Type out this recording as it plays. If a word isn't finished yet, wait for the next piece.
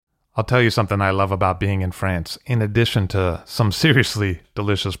I'll tell you something I love about being in France, in addition to some seriously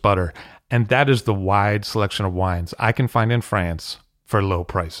delicious butter, and that is the wide selection of wines I can find in France for low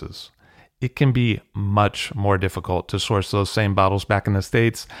prices. It can be much more difficult to source those same bottles back in the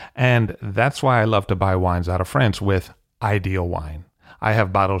States, and that's why I love to buy wines out of France with Ideal Wine. I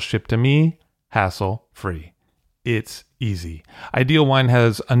have bottles shipped to me, hassle-free. It's easy. Ideal Wine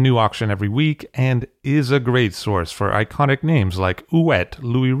has a new auction every week and is a great source for iconic names like Ouet,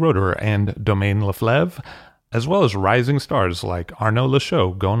 Louis Roeder, and Domaine Leflevre, as well as rising stars like Arnaud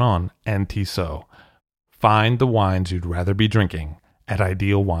Lachaud, Gonon, and Tissot. Find the wines you'd rather be drinking at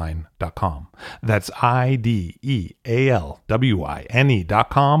idealwine.com. That's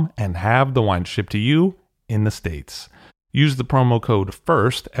IDEALWINE.com and have the wine shipped to you in the States. Use the promo code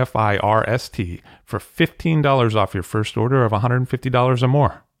FIRST, F-I-R-S-T, for $15 off your first order of $150 or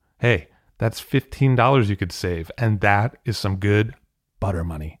more. Hey, that's $15 you could save, and that is some good butter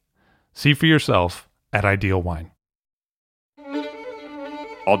money. See for yourself at Ideal Wine.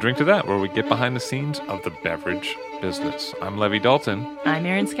 I'll drink to that, where we get behind the scenes of the beverage business. I'm Levi Dalton. I'm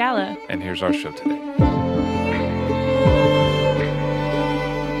Erin Scala. And here's our show today.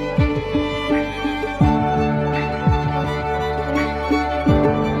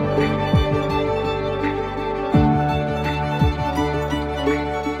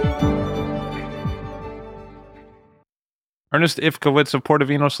 Ernest Ifkovitz of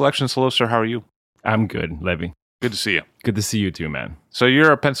Portofino Selections. Hello, sir. How are you? I'm good, Levi. Good to see you. Good to see you too, man. So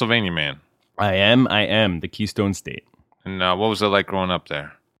you're a Pennsylvania man. I am, the Keystone State. And what was it like growing up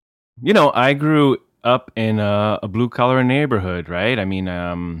there? You know, I grew up in a blue-collar neighborhood, right? I mean,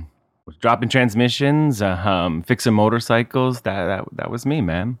 was dropping transmissions, fixing motorcycles. That was me,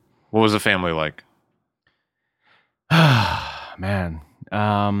 man. What was the family like? Man.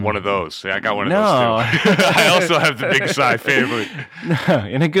 One of those. Yeah, I got one of those too. I also have the Big Sci family. No,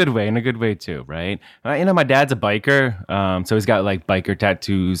 in a good way too, right? You know, my dad's a biker, so he's got like biker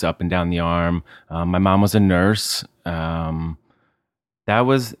tattoos up and down the arm. My mom was a nurse. That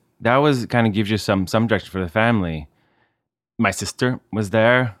was kind of gives you some direction for the family. My sister was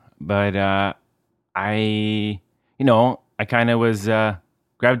there, but I kind of was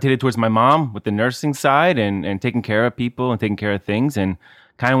gravitated towards my mom with the nursing side and taking care of people and taking care of things, and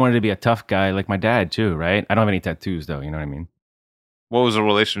kind of wanted to be a tough guy like my dad too, right? I don't have any tattoos though, you know what I mean? What was the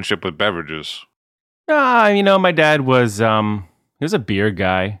relationship with beverages? My dad was he was a beer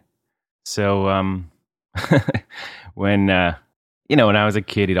guy. So when I was a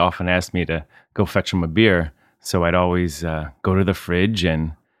kid, he'd often ask me to go fetch him a beer. So I'd always go to the fridge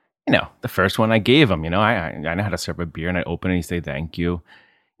and, the first one I gave him, I know how to serve a beer, and I'd open it and he'd say thank you.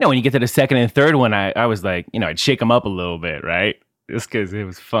 When you get to the second and third one, I was like, I'd shake him up a little bit, right? Just because it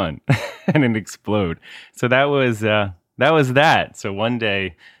was fun and it'd explode. So that was that. So one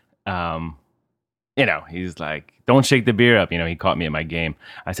day, he's like, don't shake the beer up. He caught me at my game.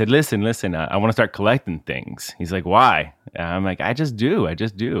 I said, listen, I want to start collecting things. He's like, why? I'm like, I just do.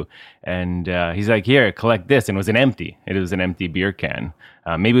 And he's like, here, collect this. And it was an empty beer can.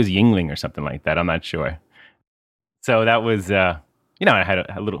 Maybe it was Yingling or something like that. I'm not sure. So that was, I had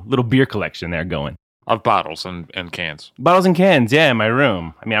a little beer collection there going. Of bottles and cans. Bottles and cans, yeah, in my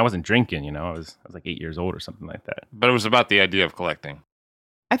room. I mean, I wasn't drinking, I was like 8 years old or something like that. But it was about the idea of collecting.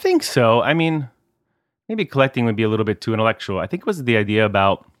 I think so. I mean, maybe collecting would be a little bit too intellectual. I think it was the idea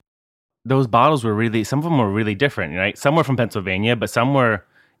about those bottles some of them were really different, right? Some were from Pennsylvania, but some were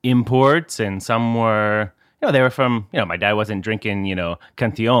imports, and some were, they were from, my dad wasn't drinking,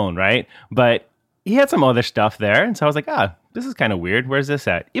 Cantillon, right? But he had some other stuff there. And so I was like, this is kind of weird. Where's this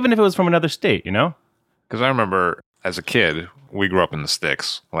at? Even if it was from another state, Because I remember as a kid, we grew up in the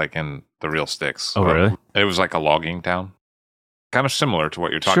sticks, like in the real sticks. Oh, really? It was like a logging town. Kind of similar to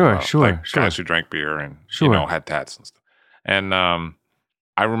what you're talking about. Sure. Guys who drank beer and, had tats and stuff. And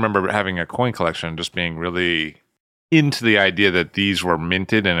I remember having a coin collection and just being really into the idea that these were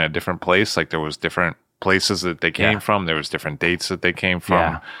minted in a different place. Like there was different places that they came from. There was different dates that they came from.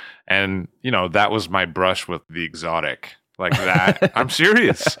 Yeah. And, that was my brush with the exotic. Like that. I'm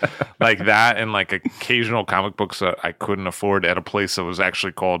serious. Like that, and like occasional comic books that I couldn't afford at a place that was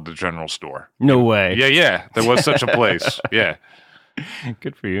actually called the General Store. No way. Yeah. There was such a place. Yeah.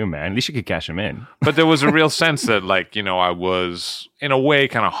 Good for you, man. At least you could cash them in. But there was a real sense that, like, I was, in a way,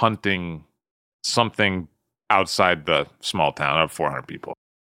 kind of hunting something outside the small town of 400 people.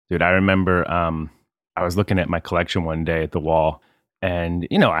 Dude, I remember I was looking at my collection one day at the wall, and,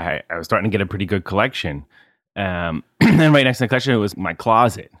 I was starting to get a pretty good collection. And right next to the collection was my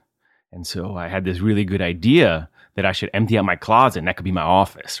closet. And so I had this really good idea that I should empty out my closet, and that could be my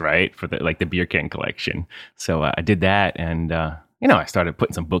office, right? For the beer can collection. So I did that, and I started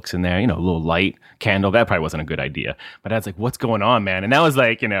putting some books in there, a little light, candle. That probably wasn't a good idea. My dad's like, what's going on, man? And that was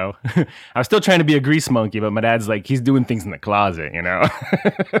like, I was still trying to be a grease monkey, but my dad's like, he's doing things in the closet,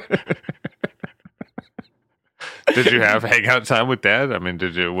 Did you have hangout time with Dad? I mean,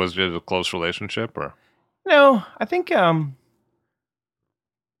 was it a close relationship or? No, I think it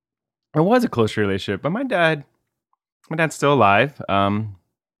was a close relationship, but my dad's still alive.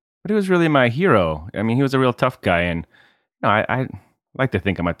 But he was really my hero. I mean, he was a real tough guy, and I like to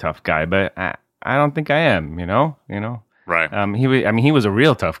think I'm a tough guy, but I don't think I am. Right. He was a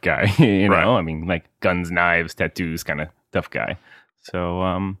real tough guy. Right. I mean, like guns, knives, tattoos, kind of tough guy. So,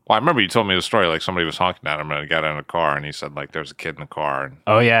 well, I remember you told me the story. Like somebody was honking at him, and he got in a car, and he said like there's a kid in the car. And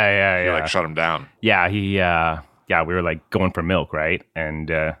oh yeah. He like shut him down. Yeah, we were like going for milk, right? And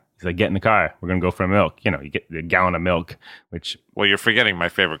he's like, get in the car. We're going to go for milk. You get a gallon of milk, which... Well, you're forgetting my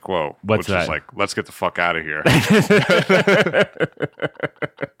favorite quote. What's which that? Is like, let's get the fuck out of here.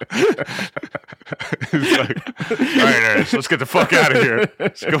 He's like, all right, Ernest, let's get the fuck out of here.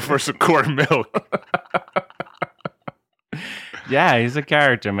 Let's go for some quart of milk. Yeah, he's a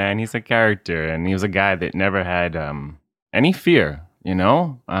character, man. He's a character. And he was a guy that never had any fear, Never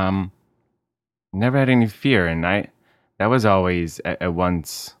had any fear. And that was always at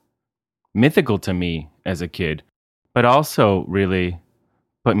once... mythical to me as a kid, but also really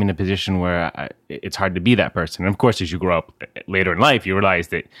put me in a position where it's hard to be that person. And of course, as you grow up later in life, you realize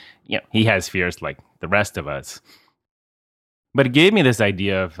that he has fears like the rest of us. But it gave me this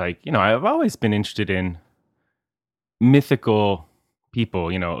idea of like, I've always been interested in mythical people,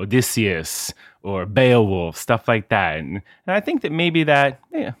 Odysseus or Beowulf, stuff like that. And I think that maybe that,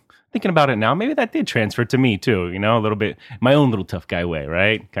 thinking about it now, maybe that did transfer to me too, a little bit, my own little tough guy way,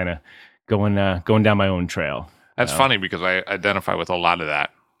 right? Kind of going down my own trail. That's funny because I identify with a lot of that.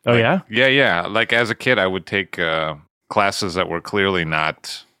 Oh, like, yeah. Like as a kid, I would take classes that were clearly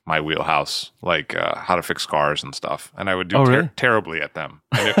not my wheelhouse, like how to fix cars and stuff, and I would do really? terribly at them,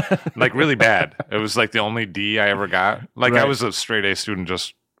 like really bad. It was like the only D I ever got. Like right. I was a straight A student,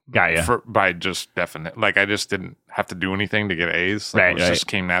 just got you by just definite. Like I just didn't have to do anything to get A's. Like, right, it just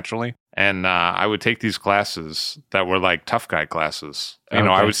came naturally. And I would take these classes that were like tough guy classes.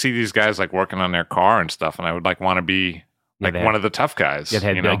 I would see these guys like working on their car and stuff, and I would like want to be like one of the tough guys. They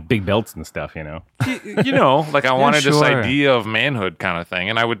had like big belts and stuff, like I wanted this idea of manhood kind of thing,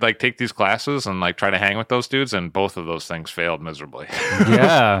 and I would like take these classes and like try to hang with those dudes, and both of those things failed miserably.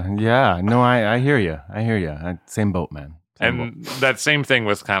 yeah. No, I hear you. Same boat, man. And that same thing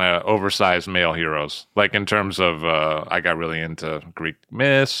with kind of oversized male heroes, like in terms of I got really into Greek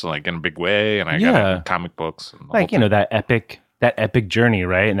myths, like in a big way, and I got into comic books, and like that epic journey,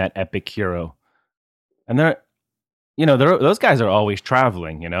 right, and that epic hero. And those guys are always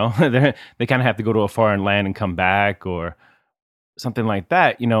traveling. They kind of have to go to a foreign land and come back, or something like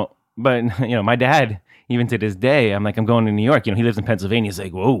that. But my dad, even to this day, I'm going to New York. He lives in Pennsylvania. He's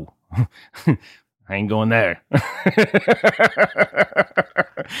like, whoa. I ain't going there.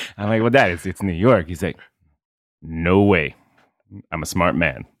 I'm like, well, Dad, it's New York. He's like, no way. I'm a smart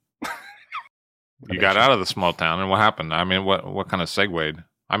man. You got out of the small town, and what happened? I mean, what kind of segued?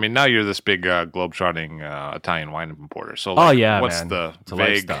 I mean, now you're this big globe-trotting Italian wine importer. So, what's man. The it's a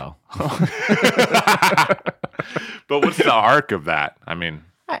vague lifestyle? But what's the arc of that? I mean,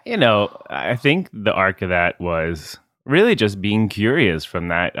 I think the arc of that was really just being curious from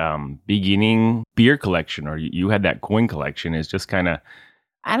that beginning beer collection, or you had that coin collection, is just kind of,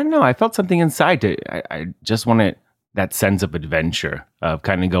 I don't know, I felt something inside I just wanted that sense of adventure, of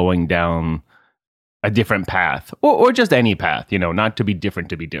kind of going down a different path, or just any path, not to be different,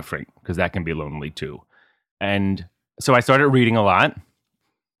 because that can be lonely too. And so I started reading a lot.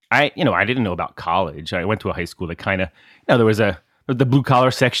 I didn't know about college. I went to a high school that kind of, there was the blue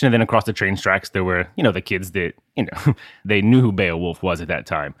collar section, and then across the train tracks there were the kids that they knew who Beowulf was at that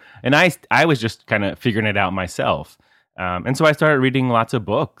time, and I was just kind of figuring it out myself, and so I started reading lots of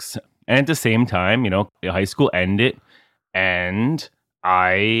books. And at the same time, high school ended, and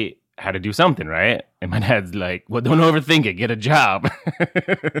I had to do something, right? And my dad's like, well, don't overthink it, get a job.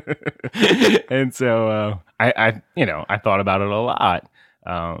 And so I thought about it a lot,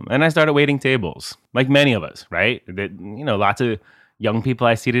 and I started waiting tables, like many of us, right? That lots of young people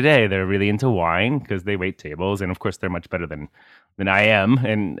I see today, they're really into wine because they wait tables, and of course they're much better than I am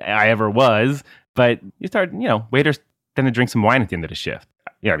and I ever was. But you start, waiters tend to drink some wine at the end of the shift.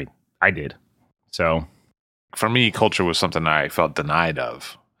 Yeah, I mean, I did. So for me, culture was something I felt denied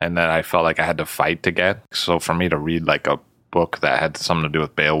of, and that I felt like I had to fight to get. So for me to read like a book that had something to do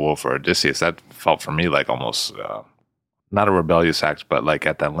with Beowulf or Odysseus, that felt for me like almost not a rebellious act, but like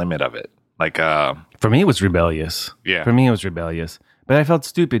at the limit of it. Like, For me, it was rebellious. Yeah. For me, it was rebellious. But I felt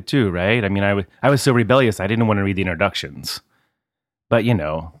stupid too, right? I mean, I was so rebellious, I didn't want to read the introductions. But,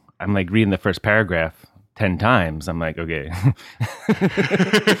 I'm like reading the first paragraph 10 times. I'm like, okay.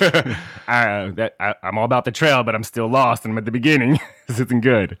 I'm all about the trail, but I'm still lost. And I'm at the beginning. This isn't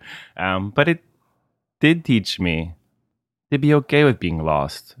good. But it did teach me to be okay with being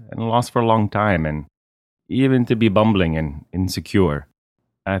lost and lost for a long time, and even to be bumbling and insecure.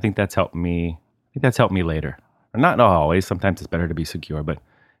 And I think that's helped me. I think that's helped me later. Not always. Sometimes it's better to be secure, but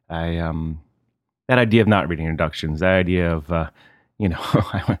that idea of not reading introductions, that idea of I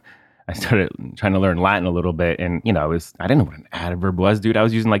started trying to learn Latin a little bit, and I didn't know what an adverb was, dude. I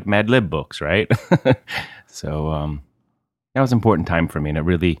was using like Mad Lib books, right? So that was an important time for me, and it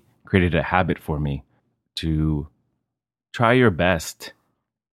really created a habit for me to try your best.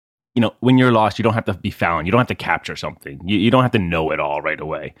 When you're lost, you don't have to be found. You don't have to capture something. You don't have to know it all right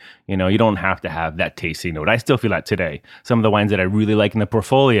away. You don't have to have that tasting note. I still feel that today. Some of the wines that I really like in the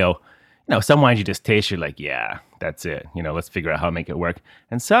portfolio, some wines you just taste, you're like, yeah, that's it. Let's figure out how to make it work.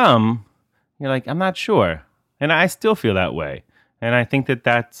 And some, you're like, I'm not sure. And I still feel that way. And I think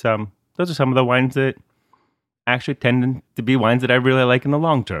that's those are some of the wines that actually tend to be wines that I really like in the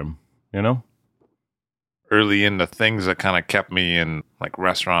long term, Early in, the things that kind of kept me in like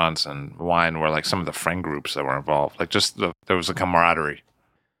restaurants and wine were like some of the friend groups that were involved. Like there was a camaraderie.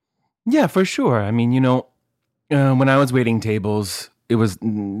 Yeah, for sure. I mean, when I was waiting tables,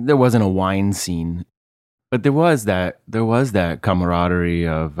 there wasn't a wine scene, but there was that camaraderie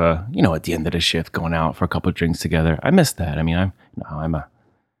of at the end of the shift going out for a couple of drinks together. I miss that. I mean, I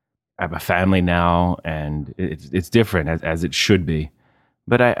have a family now, and it's different as it should be.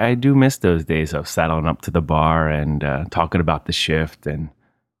 But I do miss those days of saddling up to the bar and talking about the shift. And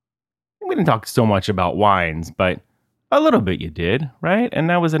we didn't talk so much about wines, but a little bit you did, right? And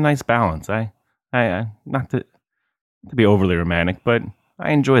that was a nice balance. I not to be overly romantic, but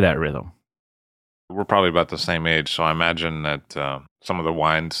I enjoy that rhythm. We're probably about the same age, so I imagine that some of the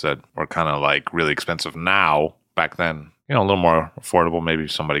wines that were kind of like really expensive now, back then, a little more affordable. Maybe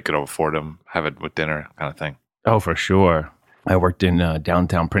somebody could afford them, have it with dinner kind of thing. Oh, for sure. I worked in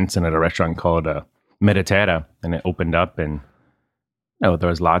downtown Princeton at a restaurant called Mediterra, and it opened up, and there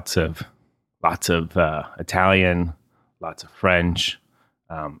was lots of Italian, lots of French,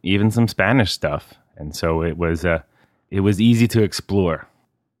 even some Spanish stuff, and so it was easy to explore,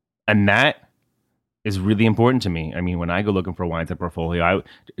 and that is really important to me. I mean, when I go looking for wines at portfolio,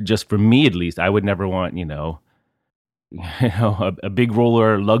 just for me at least, I would never want a big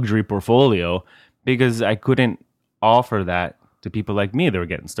roller luxury portfolio, because I couldn't offer that to people like me that were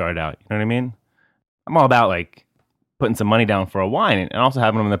getting started out. You know what I mean? I'm all about like putting some money down for a wine and also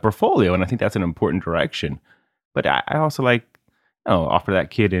having them in the portfolio, and I think that's an important direction. But I also like, offer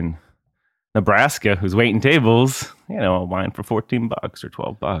that kid in Nebraska who's waiting tables, a wine for $14 or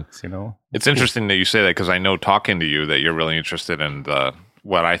 $12. It's interesting that you say that, because I know, talking to you, that you're really interested in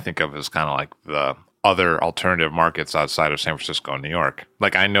what I think of as kind of like the other alternative markets outside of San Francisco and New York.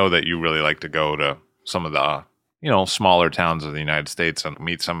 Like, I know that you really like to go to some of the smaller towns of the United States and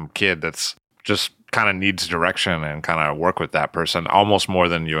meet some kid that's just kind of needs direction and kind of work with that person almost more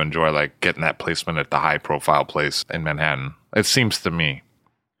than you enjoy like getting that placement at the high profile place in Manhattan. It seems to me.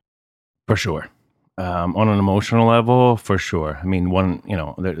 For sure. On an emotional level, for sure. I mean, one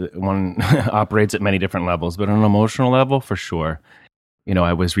operates at many different levels, but on an emotional level, for sure.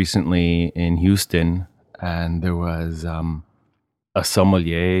 I was recently in Houston, and there was a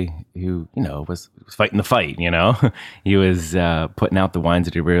sommelier who, was fighting the fight, He was putting out the wines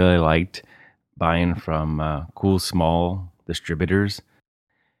that he really liked, buying from cool small distributors.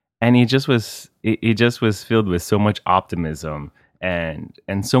 And he just was filled with so much optimism and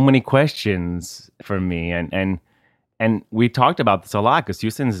so many questions for me. And we talked about this a lot, because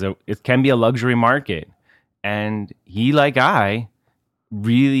Houston it can be a luxury market. And he, like I,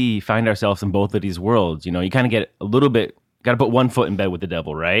 really find ourselves in both of these worlds. You kind of get a little bit, got to put one foot in bed with the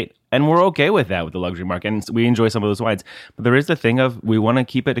devil, right? And we're okay with that with the luxury market, and we enjoy some of those wines. But there is the thing of, we want to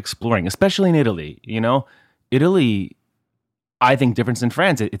keep it exploring, especially in Italy. Italy, I think, different than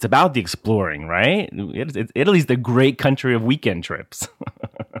France. It's about the exploring, right? Italy's the great country of weekend trips.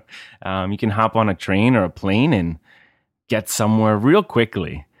 You can hop on a train or a plane and get somewhere real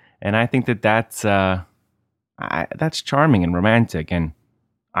quickly. And I think that's charming and romantic, and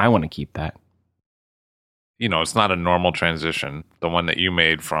I want to keep that. It's not a normal transition, the one that you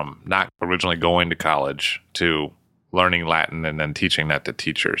made from not originally going to college to learning Latin and then teaching that to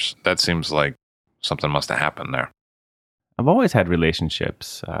teachers. That seems like something must have happened there. I've always had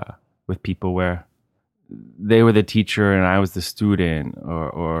relationships with people where they were the teacher and I was the student,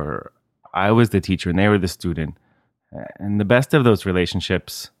 or I was the teacher and they were the student. And the best of those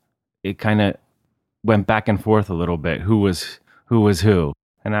relationships, it kind of went back and forth a little bit. Who was who?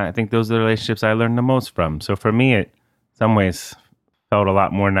 And I think those are the relationships I learned the most from. So for me, it, in some ways, felt a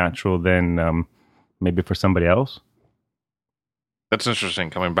lot more natural than maybe for somebody else. That's interesting,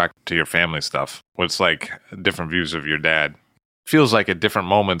 coming back to your family stuff. What's like different views of your dad. Feels like at different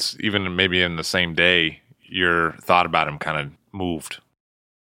moments, even maybe in the same day, your thought about him kind of moved.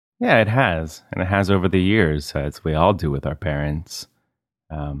 Yeah, it has. And it has over the years, as we all do with our parents.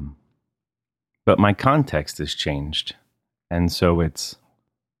 But my context has changed. And so it's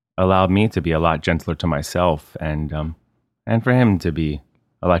allowed me to be a lot gentler to myself and for him to be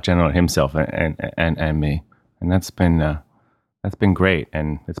a lot gentler to himself and me. And that's been great.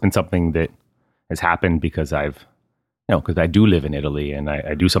 And it's been something that has happened because because I do live in Italy and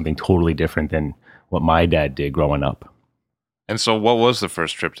I do something totally different than what my dad did growing up. And so what was the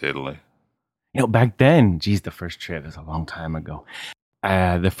first trip to Italy? Back then, geez, the first trip was a long time ago.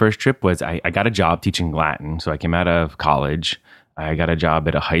 The first trip was I got a job teaching Latin. So I came out of college. I got a job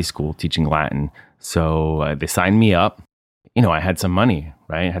at a high school teaching Latin. So they signed me up. I had some money,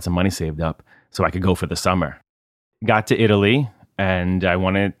 right? I had some money saved up so I could go for the summer. Got to Italy and I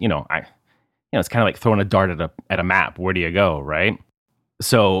wanted, it's kind of like throwing a dart at a map. Where do you go, right?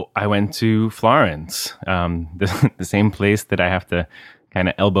 So I went to Florence, the same place that I have to kind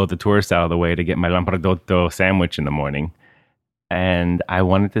of elbow the tourists out of the way to get my lampredotto sandwich in the morning. And I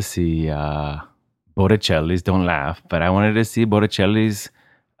wanted to see Botticelli's, don't laugh, but I wanted to see Botticelli's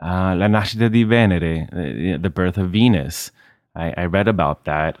La Nascita di Venere, the birth of Venus. I read about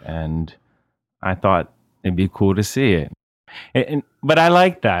that and I thought it'd be cool to see it. But I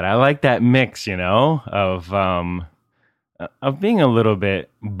like that. I like that mix, of being a little bit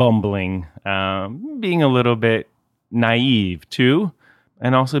bumbling, being a little bit naive too,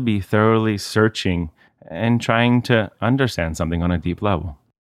 and also be thoroughly searching and trying to understand something on a deep level.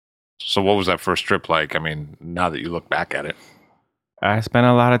 So what was that first trip like? I mean, now that you look back at it. I spent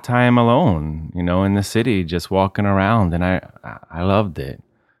a lot of time alone, in the city, just walking around, and I loved it.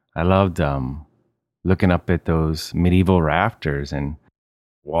 I loved looking up at those medieval rafters and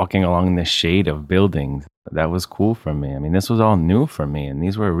walking along the shade of buildings. That was cool for me. I mean, this was all new for me, and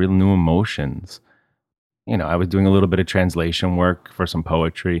these were real new emotions. I was doing a little bit of translation work for some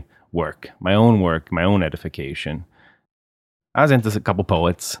poetry work, my own edification. I was into a couple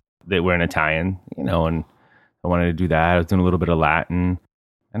poets that were in Italian, and I wanted to do that. I was doing a little bit of Latin,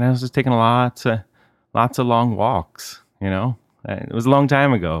 and I was just taking lots of long walks, It was a long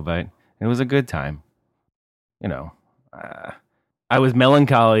time ago, but it was a good time. I was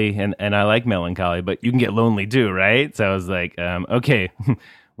melancholy and I like melancholy, but you can get lonely too, right? So I was like, okay,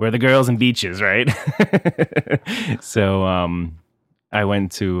 where are the girls and beaches, right? So I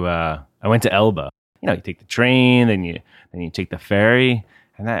went to Elba. You take the train, then you take the ferry,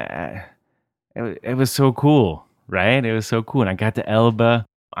 and it was so cool, right? It was so cool, and I got to Elba.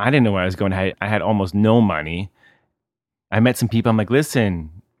 I didn't know where I was going. I had almost no money. I met some people. I'm like, listen.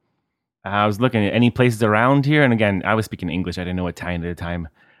 I was looking at any places around here. And again, I was speaking English. I didn't know Italian at the time.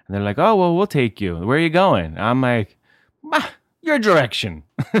 And they're like, oh, well, we'll take you. Where are you going? I'm like, your direction.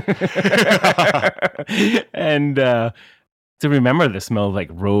 And to remember the smell of like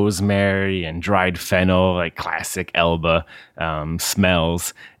rosemary and dried fennel, like classic Elba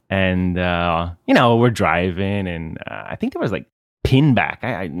smells. And, we're driving. And I think there was like pinback.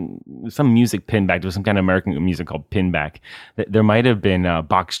 Some music pinback. There was some kind of American music called pinback. There might have been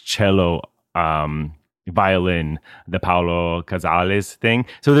Bach's cello violin, the Paolo Casales thing.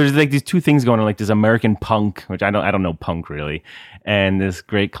 So there's like these two things going on, like this American punk, which I don't know punk really, and this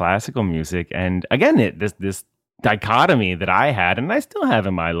great classical music. And again, this dichotomy that I had, and I still have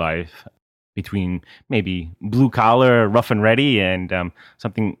in my life, between maybe blue collar, rough and ready, and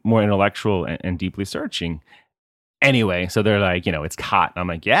something more intellectual and deeply searching. Anyway, so they're like, it's hot. I'm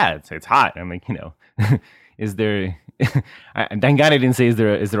like, yeah, it's hot. I'm like, is there? Thank God I didn't say, is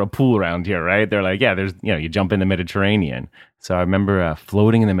there a pool around here, right? They're like, yeah, there's, you jump in the Mediterranean. So I remember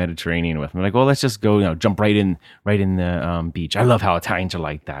floating in the Mediterranean with them. Like, well, let's just go, jump right in the beach. I love how Italians are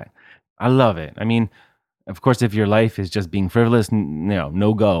like that. I love it. I mean, of course, if your life is just being frivolous,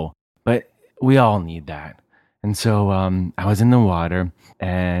 no go. But we all need that. And so I was in the water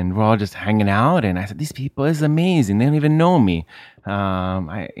and we're all just hanging out. And I said, these people, this is amazing. They don't even know me.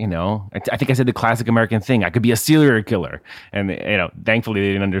 I think I said the classic American thing. I could be a serial killer. And, thankfully they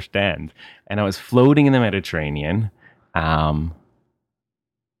didn't understand. And I was floating in the Mediterranean. I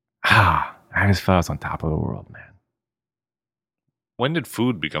just felt I was on top of the world, man. When did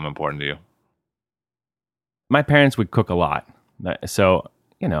food become important to you? My parents would cook a lot. So,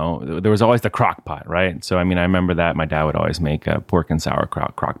 there was always the crock pot, right? So, I mean, I remember that my dad would always make a pork and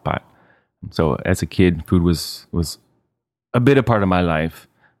sauerkraut crock pot. So as a kid, food was a bit a part of my life.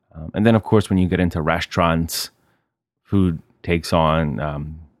 And then, of course, when you get into restaurants, food takes on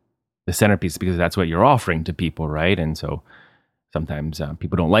the centerpiece because that's what you're offering to people, right? And so sometimes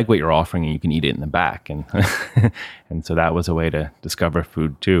people don't like what you're offering and you can eat it in the back. And, and so that was a way to discover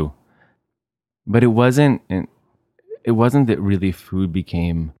food too. But it wasn't that really food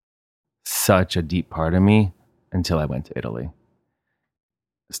became such a deep part of me until I went to Italy.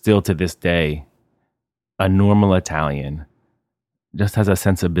 Still to this day, a normal Italian just has a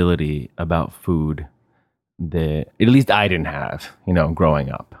sensibility about food that at least I didn't have, growing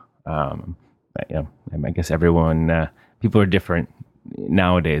up. I guess everyone, people are different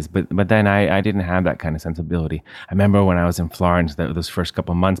nowadays, but then I didn't have that kind of sensibility. I remember when I was in Florence, those first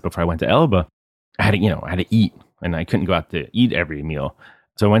couple of months before I went to Elba, I had to eat, and I couldn't go out to eat every meal.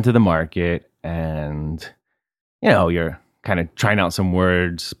 So I went to the market, and you're kind of trying out some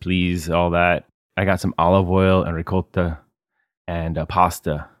words, please, all that. I got some olive oil and ricotta and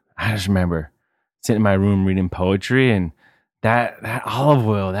pasta. I just remember sitting in my room reading poetry, and that olive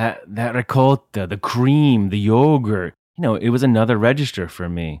oil, that ricotta, the cream, the yogurt, it was another register for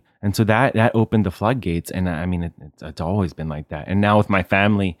me. And so that opened the floodgates. And I mean, it's always been like that. And now with my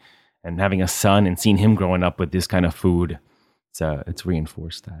family and having a son and seeing him growing up with this kind of food, it's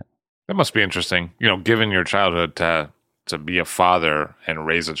reinforced that. That must be interesting, given your childhood to be a father and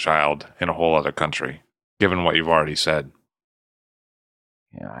raise a child in a whole other country, given what you've already said.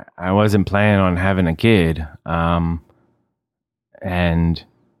 Yeah, I wasn't planning on having a kid. And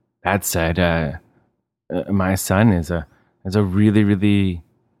that said, my son is a really, really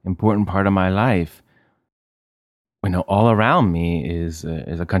important part of my life. All around me is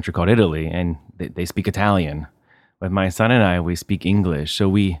a country called Italy, and they speak Italian. But my son and I, we speak English. So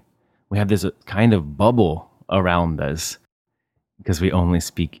we have this kind of bubble around us because we only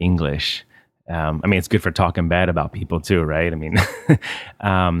speak English. I mean, it's good for talking bad about people too, right? I mean,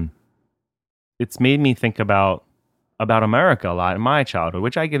 it's made me think about America a lot in my childhood,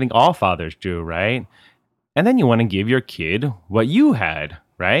 which I think all fathers do, right? And then you want to give your kid what you had,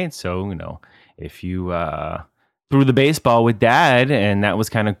 right? So, if you threw the baseball with dad and that was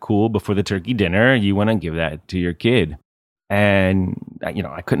kind of cool before the turkey dinner, you want to give that to your kid. And,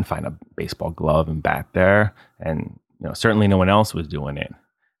 I couldn't find a baseball glove and bat there. And, certainly no one else was doing it.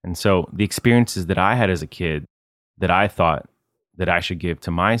 And so the experiences that I had as a kid that I thought that I should give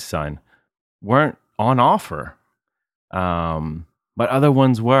to my son weren't on offer. But other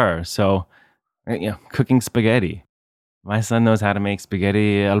ones were. So, cooking spaghetti. My son knows how to make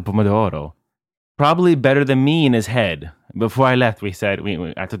spaghetti al pomodoro. Probably better than me in his head. Before I left, we said,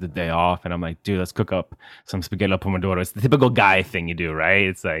 I took the day off, and I'm like, dude, let's cook up some spaghetti al pomodoro. It's the typical guy thing you do, right?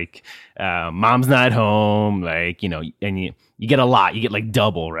 It's like, mom's not home, and you get a lot. You get like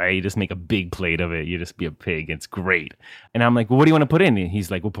double, right? You just make a big plate of it. You just be a pig. It's great. And I'm like, well, what do you want to put in? And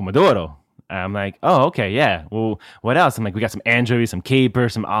he's like, well, pomodoro. I'm like, oh, okay, yeah. Well, what else? I'm like, we got some anchovies, some caper,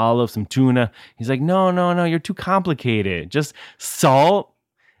 some olives, some tuna. He's like, no, you're too complicated. Just salt,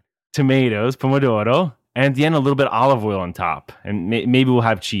 tomatoes, pomodoro, and at the end, a little bit of olive oil on top. And maybe we'll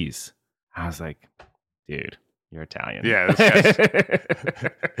have cheese. I was like, dude, you're Italian. Yeah,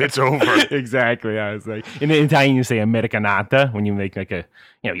 it's over. Exactly. I was like, in Italian, you say Americanata when you make like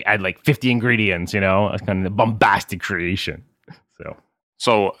you add like 50 ingredients, it's kind of a bombastic creation.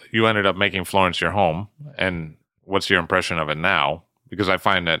 So you ended up making Florence your home, and what's your impression of it now? Because I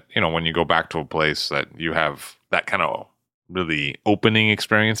find that, when you go back to a place that you have that kind of really opening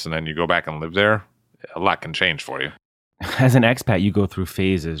experience, and then you go back and live there, a lot can change for you. As an expat, you go through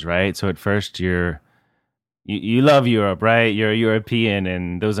phases, right? So at first you love Europe, right? You're a European,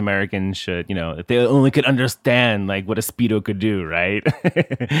 and those Americans should, if they only could understand like what a Speedo could do, right?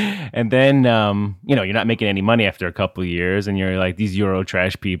 And then, you're not making any money after a couple of years, and you're like these Euro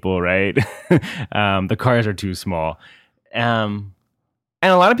trash people, right? The cars are too small. And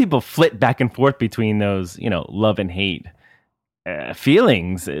a lot of people flit back and forth between those, love and hate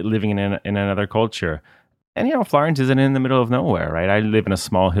feelings living in another culture. And, Florence isn't in the middle of nowhere, right? I live in a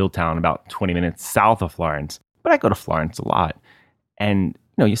small hill town about 20 minutes south of Florence, but I go to Florence a lot. And,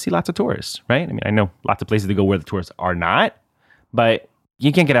 you see lots of tourists, right? I mean, I know lots of places to go where the tourists are not, but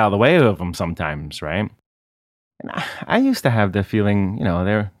you can't get out of the way of them sometimes, right? And I used to have the feeling,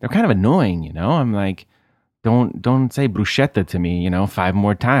 they're kind of annoying, I'm like, don't say bruschetta to me, 5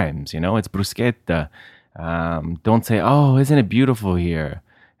 more times, it's bruschetta. Don't say, oh, isn't it beautiful here?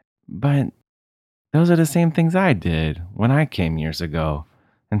 But those are the same things I did when I came years ago.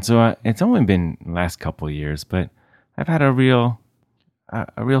 And so it's only been the last couple of years, but I've had a real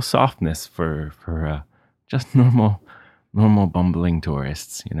a real softness for just normal bumbling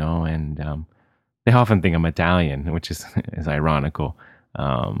tourists, and they often think I'm Italian, which is ironical.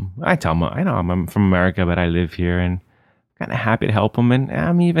 I tell them, I know I'm from America, but I live here, and kind of happy to help them, and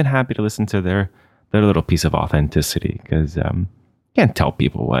I'm even happy to listen to their little piece of authenticity, because you can't tell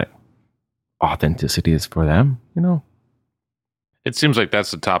people what authenticity is for them. It seems like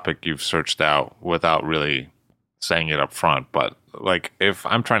that's the topic you've searched out without really saying it up front. But like, if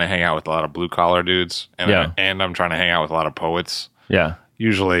I'm trying to hang out with a lot of blue collar dudes, and I'm trying to hang out with a lot of poets,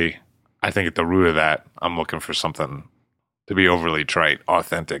 usually I think at the root of that, I'm looking for something to be overly trite,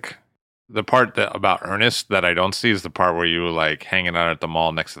 authentic. The part about Ernest that I don't see is the part where you were like hanging out at the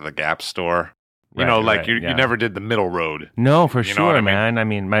mall next to the Gap store. You never did the middle road. No, for sure, man. I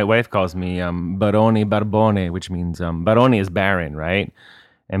mean, my wife calls me Barone Barbone, which means Barone is baron, right?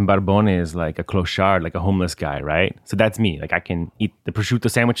 And Barbone is like a clochard, like a homeless guy, right? So that's me. Like, I can eat the prosciutto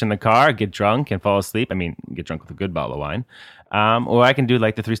sandwich in the car, get drunk, and fall asleep. I mean, get drunk with a good bottle of wine. Or I can do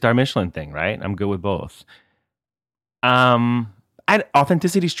like the 3-star Michelin thing, right? I'm good with both.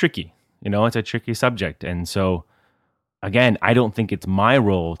 Authenticity is tricky. It's a tricky subject. And so, again, I don't think it's my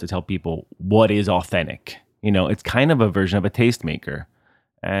role to tell people what is authentic. It's kind of a version of a tastemaker.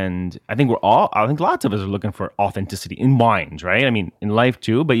 And I think lots of us are looking for authenticity in wines, right? I mean, in life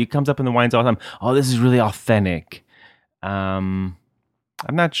too, but it comes up in the wines all the time. Oh, this is really authentic. I'm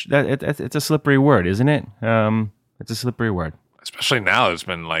not sure. It's a slippery word, isn't it? It's a slippery word. Especially now, it's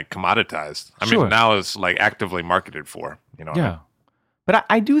been like commoditized. I mean, now it's like actively marketed for, Yeah. But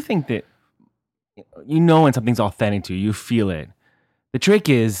I do think that, when something's authentic to you, you feel it. The trick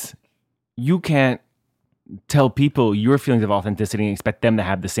is you can't tell people your feelings of authenticity and expect them to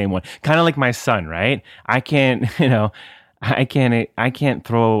have the same one. Kind of like my son, right? I can't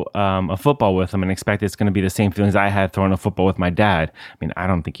throw a football with him and expect it's going to be the same feelings I had throwing a football with my dad. I mean, I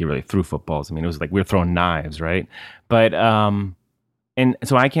don't think he really threw footballs. I mean, it was like we were throwing knives, right? But and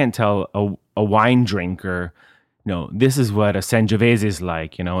so I can't tell a wine drinker, this is what a Sangiovese is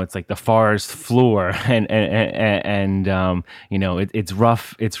like. It's like the forest floor, and it's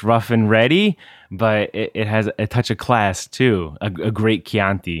rough and ready, but it has a touch of class too. A great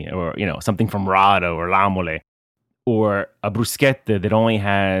Chianti, or something from Rado or Lamole, or a bruschetta that only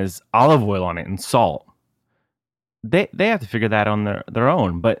has olive oil on it and salt. They have to figure that on their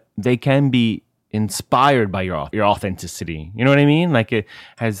own, but they can be inspired by your authenticity. You know what I mean? Like, it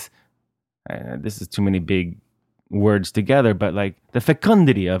has. This is too many big words together, but like the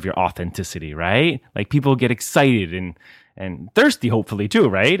fecundity of your authenticity, right? Like, people get excited and thirsty, hopefully too,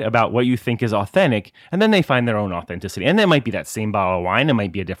 right? About what you think is authentic, and then they find their own authenticity. And that might be that same bottle of wine, it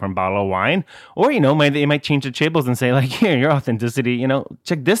might be a different bottle of wine, or they might change the tables and say like, here, your authenticity,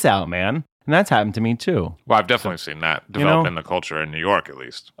 check this out, man. And that's happened to me too. Well, I've definitely seen that develop in the culture in New York, at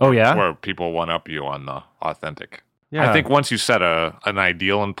least. Oh yeah, where people one up you on the authentic. Yeah, I think once you set an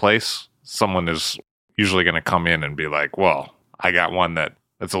ideal in place, someone is usually going to come in and be like, well, I got one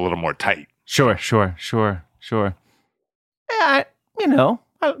that's a little more tight. Sure. Yeah,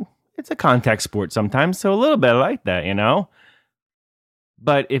 it's a contact sport sometimes, so a little bit like that,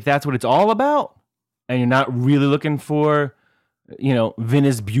 But if that's what it's all about, and you're not really looking for,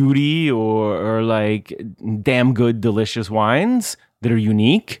 Venice beauty or like damn good, delicious wines that are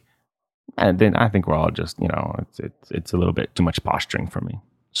unique, and then I think we're all just, it's a little bit too much posturing for me.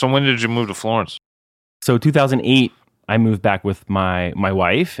 So when did you move to Florence? So 2008, I moved back with my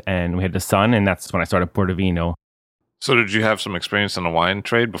wife, and we had a son, and that's when I started Portovino. So did you have some experience in the wine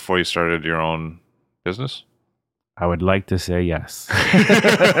trade before you started your own business? I would like to say yes.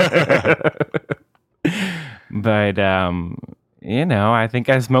 But, I think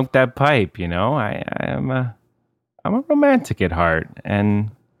I smoked that pipe, I'm a romantic at heart, and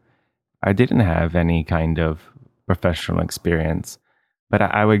I didn't have any kind of professional experience. But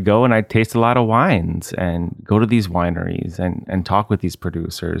I would go and I'd taste a lot of wines and go to these wineries and talk with these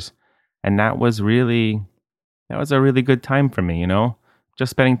producers. And that was a really good time for me,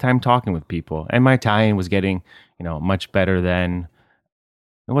 just spending time talking with people. And my Italian was getting, much better then.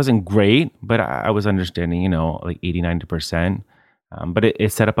 It wasn't great, but I was understanding, like 80, 90%. But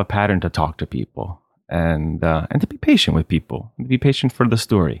it set up a pattern to talk to people and to be patient with people, and to be patient for the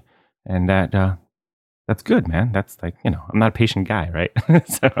story. And that's good, man. That's like, I'm not a patient guy, right?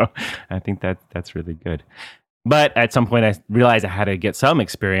 So I think that's really good. But at some point I realized I had to get some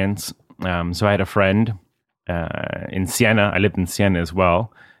experience. So I had a friend in Siena. I lived in Siena as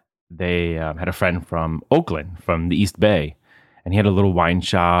well. They had a friend from Oakland, from the East Bay. And he had a little wine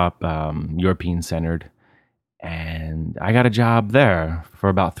shop, European-centered. And I got a job there for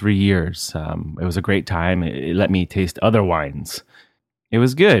about 3 years. It was a great time. It let me taste other wines. It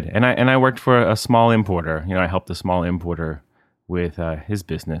was good. And I worked for a small importer. I helped a small importer with his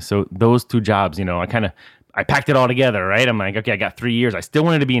business. So those two jobs, I packed it all together, right? I'm like, okay, I got 3 years. I still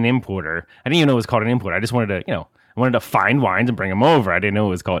wanted to be an importer. I didn't even know it was called an importer. I just wanted to, I wanted to find wines and bring them over. I didn't know it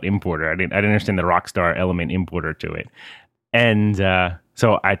was called importer. I didn't understand the rock star element importer to it. And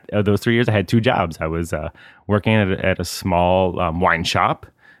so those 3 years, I had two jobs. I was working at a small wine shop,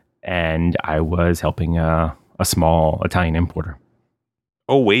 and I was helping a small Italian importer.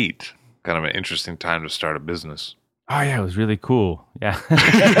 Oh, wait. Kind of an interesting time to start a business. Oh, yeah, it was really cool. Yeah.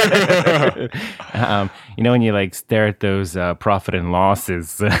 When you stare at those profit and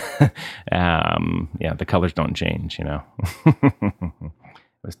losses, the colors don't change, It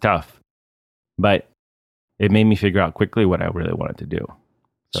was tough. But it made me figure out quickly what I really wanted to do.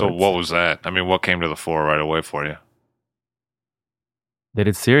 So what was that? I mean, what came to the fore right away for you? That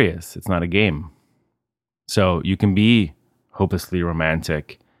it's serious. It's not a game. So you can be hopelessly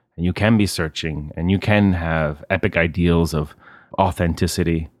romantic, and you can be searching, and you can have epic ideals of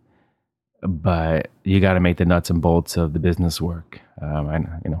authenticity, but you got to make the nuts and bolts of the business work. We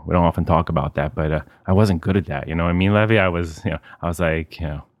don't often talk about that, but I wasn't good at that. You know what I mean, Levy? I was like,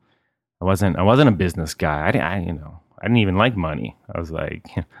 I wasn't a business guy. I didn't even like money. I was like,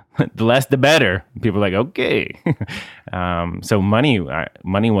 the less the better. People were like, okay. So money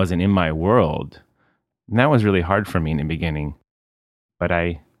wasn't in my world. And that was really hard for me in the beginning. But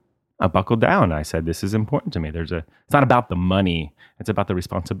I buckled down. I said, this is important to me. It's not about the money. It's about the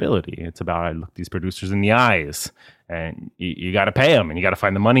responsibility. It's about, I look these producers in the eyes, and you got to pay them, and you got to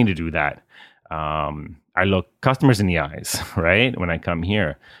find the money to do that. I look customers in the eyes, right? When I come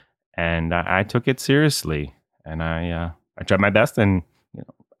here, and I took it seriously, and I tried my best, and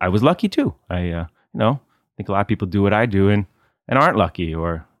I was lucky too. I think a lot of people do what I do and aren't lucky,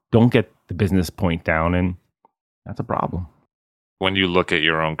 or don't get the business point down, and that's a problem. When you look at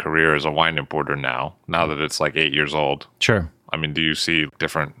your own career as a wine importer now that it's like 8 years old, sure. I mean, do you see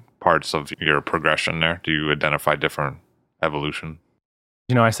different parts of your progression there? Do you identify different evolution?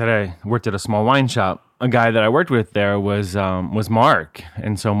 I said I worked at a small wine shop. A guy that I worked with there was Mark,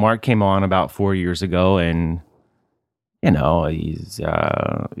 and so Mark came on about 4 years ago, and he's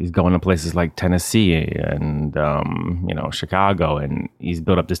going to places like Tennessee and Chicago, and he's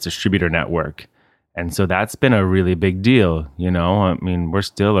built up this distributor network. And so that's been a really big deal, I mean, we're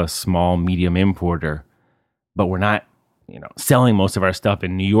still a small, medium importer, but we're not, selling most of our stuff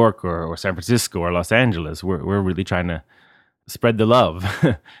in New York or San Francisco or Los Angeles. We're really trying to spread the love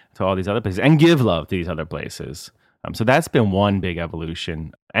to all these other places and give love to these other places. So that's been one big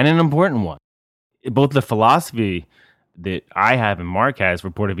evolution, and an important one. Both the philosophy that I have and Mark has for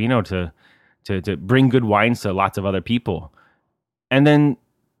Portovino to bring good wines to lots of other people, and then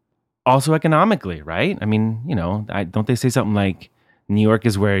also economically, right? I mean, don't they say something like New York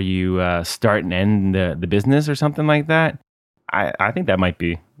is where you start and end the business or something like that? I think that might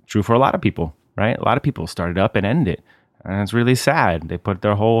be true for a lot of people, right? A lot of people started up and end it. And it's really sad. They put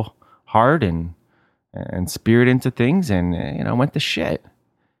their whole heart and spirit into things, and went to shit.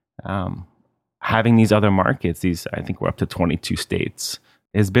 Having these other markets, I think we're up to 22 states,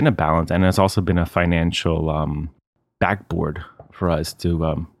 has been a balance, and it's also been a financial backboard for us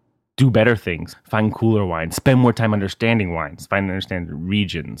to do better things, find cooler wines, spend more time understanding wines, understand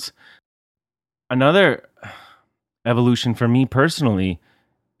regions. Another evolution for me personally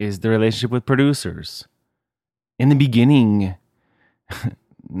is the relationship with producers. In the beginning,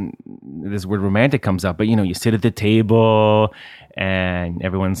 this word romantic comes up, but you sit at the table and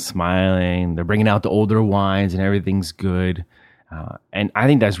everyone's smiling. They're bringing out the older wines and everything's good. And I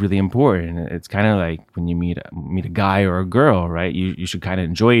think that's really important. It's kind of like when you meet a guy or a girl, right? You should kind of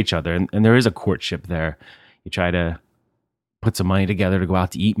enjoy each other. And there is a courtship there. You try to put some money together to go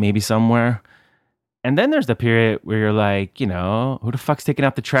out to eat maybe somewhere. And then there's the period where you're like, who the fuck's taking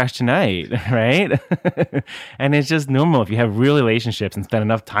out the trash tonight, right? And it's just normal. If you have real relationships and spend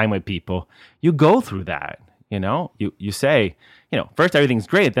enough time with people, you go through that, You say, first everything's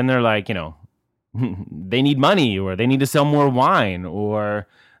great. Then they're like, they need money, or they need to sell more wine, or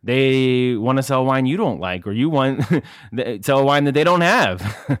they want to sell wine you don't like, or you want to sell wine that they don't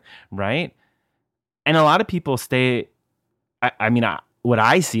have, right? And a lot of people stay, what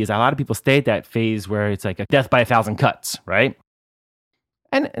I see is a lot of people stay at that phase where it's like a death by 1,000 cuts, right?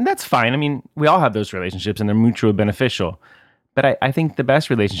 And that's fine. I mean, we all have those relationships, and they're mutually beneficial. But I think the best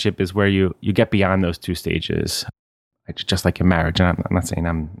relationship is where you get beyond those two stages. Just like in marriage, and I'm not saying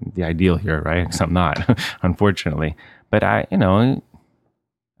I'm the ideal here, right? Because I'm not, unfortunately. But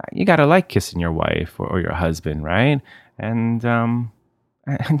you gotta like kissing your wife or your husband, right? And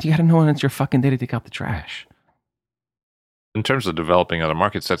you gotta know when it's your fucking day to take out the trash. In terms of developing other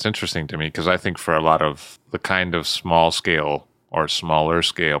markets, that's interesting to me because I think for a lot of the kind of small scale or smaller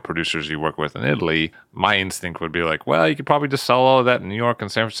scale producers you work with in Italy, my instinct would be like, well, you could probably just sell all of that in New York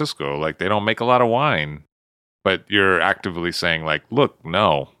and San Francisco. Like, they don't make a lot of wine. But you're actively saying, like, look,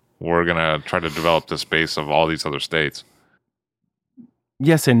 no, we're going to try to develop the space of all these other states.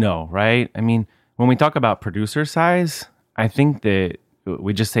 Yes and no, right? I mean, when we talk about producer size, I think that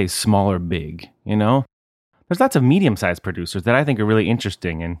we just say small or big, you know? There's lots of medium-sized producers that I think are really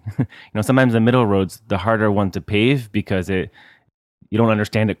interesting. And, sometimes the middle road's the harder one to pave because you don't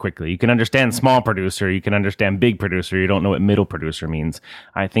understand it quickly. You can understand small producer, you can understand big producer, you don't know what middle producer means.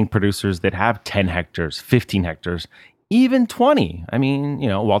 I think producers that have 10 hectares, 15 hectares, even 20. I mean,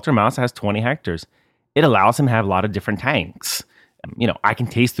 Walter Mouse has 20 hectares. It allows him to have a lot of different tanks. I can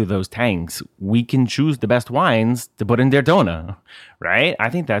taste through those tanks. We can choose the best wines to put in Daytona, right? I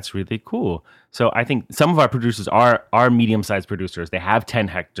think that's really cool. So I think some of our producers are medium-sized producers. They have 10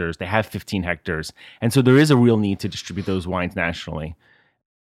 hectares, they have 15 hectares. And so there is a real need to distribute those wines nationally.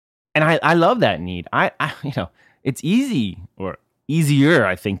 And I love that need. It's easy or easier,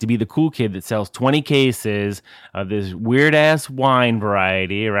 I think, to be the cool kid that sells 20 cases of this weird-ass wine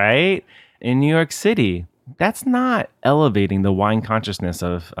variety, right? In New York City. That's not elevating the wine consciousness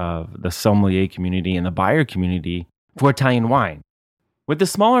of the sommelier community and the buyer community for Italian wine. With the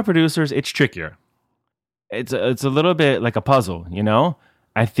smaller producers, it's trickier. It's a little bit like a puzzle,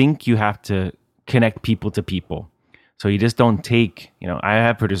 I think you have to connect people to people. So you just don't take, I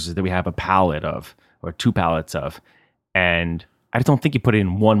have producers that we have a pallet of or 2 pallets of, and I just don't think you put it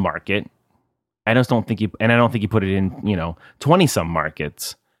in one market. I don't think you put it in, 20 some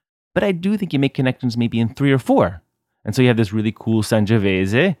markets. But I do think you make connections maybe in 3 or 4. And so you have this really cool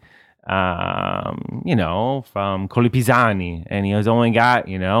Sangiovese, from Colli Pisani. And he has only got,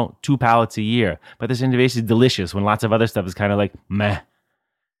 2 pallets a year. But the Sangiovese is delicious when lots of other stuff is kind of like meh.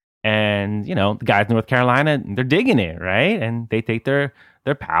 And, the guys in North Carolina, they're digging it, right? And they take their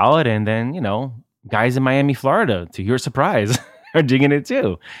pallet. And then, guys in Miami, Florida, to your surprise, are digging it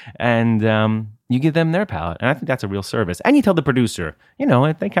too. And you give them their palate. And I think that's a real service. And you tell the producer,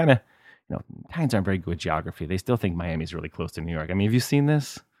 they kind of, Italians aren't very good with geography. They still think Miami's really close to New York. I mean, have you seen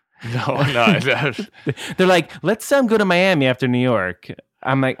this? No. They're like, let's go to Miami after New York.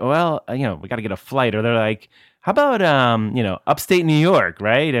 I'm like, well, we got to get a flight. Or they're like, how about, upstate New York,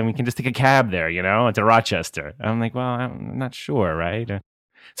 right? And we can just take a cab there, to Rochester. I'm like, well, I'm not sure, right?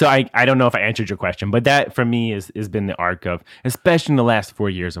 So I don't know if I answered your question, but that for me has been the arc of, especially in the last 4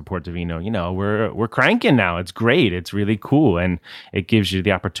 years of Portovino, we're cranking now. It's great. It's really cool. And it gives you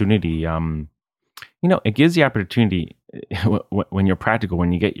the opportunity, it gives the opportunity when you're practical,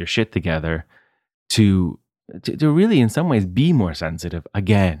 when you get your shit together to really in some ways be more sensitive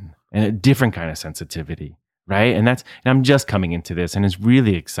again, and a different kind of sensitivity. Right. And I'm just coming into this, and it's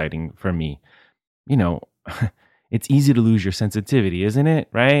really exciting for me. It's easy to lose your sensitivity, isn't it?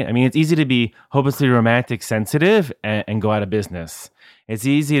 Right? I mean, it's easy to be hopelessly romantic sensitive and go out of business. It's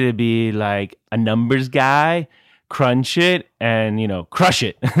easy to be like a numbers guy, crunch it, and, crush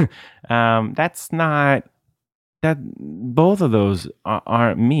it. That's not that. Both of those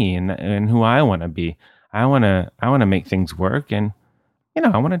aren't me and who I want to be. I want to make things work, and,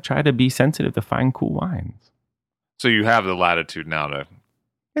 I want to try to be sensitive to find cool wines. So you have the latitude now to...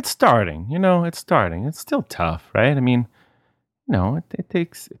 It's starting, it's starting. It's still tough, right? I mean, it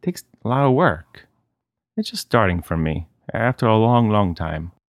takes a lot of work. It's just starting for me after a long, long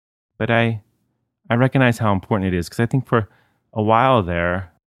time. But I recognize how important it is, because I think for a while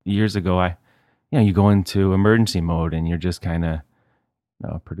there, years ago, you go into emergency mode and you're just kind of,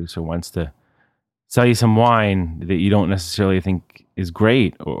 a producer wants to sell you some wine that you don't necessarily think is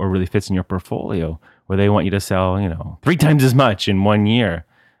great or really fits in your portfolio, where they want you to sell, 3 times as much in 1 year.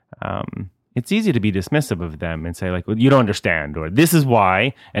 It's easy to be dismissive of them and say, like, well, you don't understand, or this is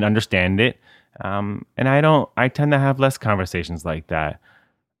why, and understand it. And I tend to have less conversations like that.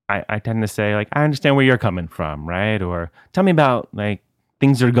 I tend to say, like, I understand where you're coming from, right? Or tell me about, like,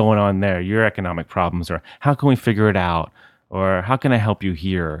 things that are going on there, your economic problems, or how can we figure it out? Or how can I help you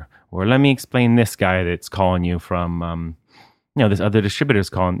here? Or let me explain this guy that's calling you from, this other distributor's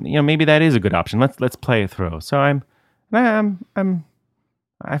calling, maybe that is a good option. Let's play it through. So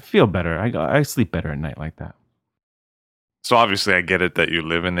I feel better. I sleep better at night like that. So obviously I get it that you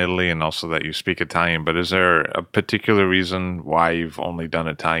live in Italy and also that you speak Italian, but is there a particular reason why you've only done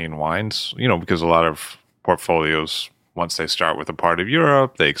Italian wines? Because a lot of portfolios, once they start with a part of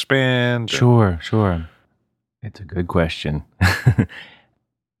Europe, they expand. Sure. It's a good question.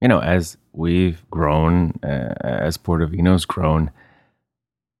 As we've grown, as Portovino's grown,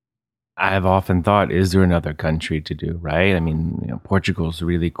 I've often thought, is there another country to do, right? I mean, Portugal's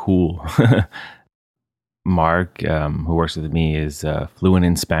really cool. Mark, who works with me, is fluent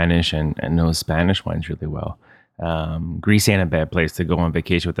in Spanish and knows Spanish wines really well. Greece ain't a bad place to go on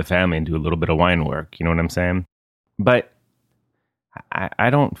vacation with the family and do a little bit of wine work. You know what I'm saying? But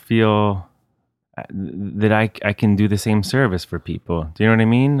I don't feel that I can do the same service for people. Do you know what I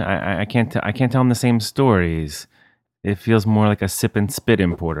mean? I can't tell them the same stories. It feels more like a sip and spit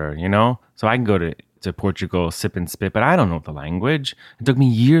importer, So I can go to Portugal, sip and spit, but I don't know the language. It took me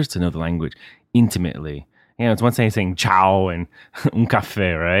years to know the language intimately. It's one thing saying ciao and un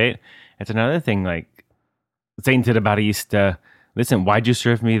café, right? It's another thing like saying to the barista, listen, why'd you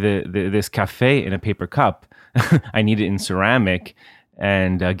serve me this café in a paper cup? I need it in ceramic,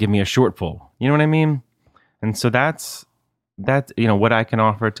 and give me a short pull. You know what I mean? And so that's what I can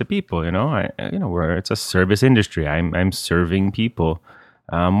offer to people. Where it's a service industry. I'm serving people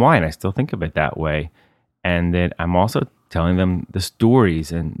wine. I still think of it that way, and that I'm also telling them the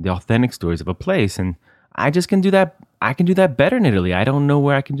stories and the authentic stories of a place. And I just can do that. I can do that better in Italy. I don't know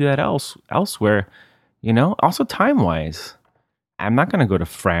where I can do that elsewhere. Also time wise, I'm not going to go to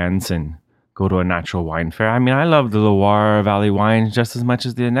France and go to a natural wine fair. I mean, I love the Loire Valley wines just as much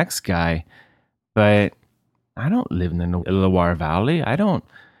as the next guy, but I don't live in the Loire Valley. I don't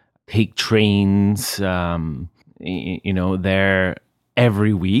take trains, there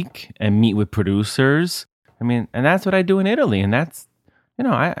every week and meet with producers. I mean, and that's what I do in Italy. And that's,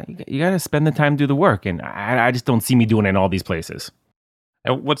 you got to spend the time to do the work. And I just don't see me doing it in all these places.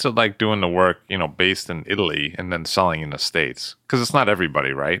 And what's it like doing the work, based in Italy and then selling in the States? Because it's not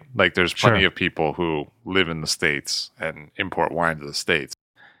everybody, right? Like there's plenty of people who live in the States and import wine to the States.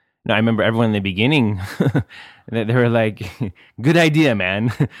 No, I remember everyone in the beginning, they were like, good idea,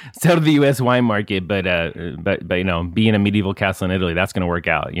 man. Sell to the U.S. wine market, but be in a medieval castle in Italy, that's going to work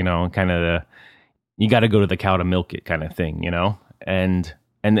out, kind of you got to go to the cow to milk it kind of thing, and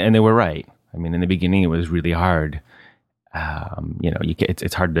they were right. I mean, in the beginning, it was really hard.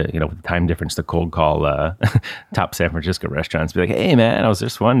 It's hard to, with the time difference, to cold call top San Francisco restaurants. Be like, hey, man, I was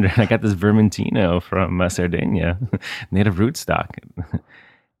just wondering. I got this Vermentino from Sardinia, native rootstock.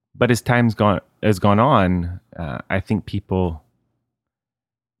 But as time's gone on, I think people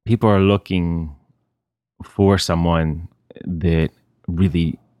are looking for someone that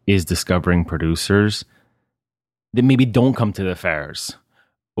really is discovering producers that maybe don't come to the fairs,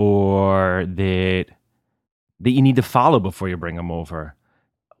 or that you need to follow before you bring them over,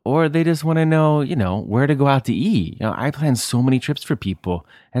 or they just want to know, where to go out to eat. I plan so many trips for people.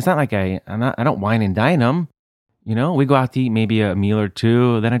 It's not like I don't wine and dine them. We go out to eat maybe a meal or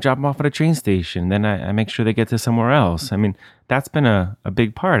two, then I drop them off at a train station, then I make sure they get to somewhere else. I mean, that's been a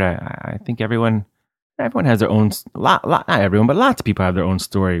big part. I think everyone has their own, not everyone, but lots of people have their own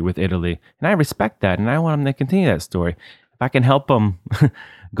story with Italy. And I respect that, and I want them to continue that story. If I can help them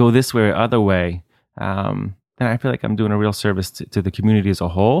go this way or other way, then I feel like I'm doing a real service to the community as a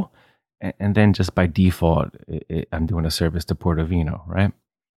whole. And then just by default, I'm doing a service to Portovino, right?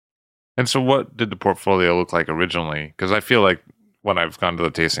 And so what did the portfolio look like originally? Because I feel like when I've gone to the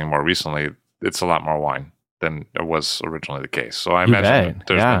tasting more recently, it's a lot more wine than it was originally the case. So I imagine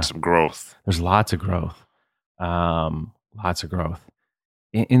there's been some growth. There's lots of growth. Lots of growth.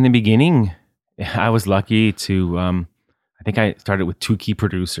 In the beginning, I was lucky to, I think I started with two key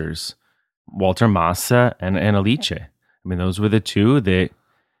producers, Walter Massa and Alice. I mean, those were the two that,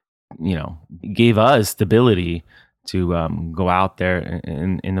 gave us stability to go out there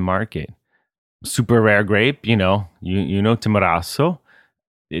in the market. Super rare grape, Timorasso.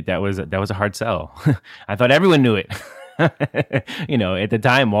 That was a hard sell. I thought everyone knew it. At the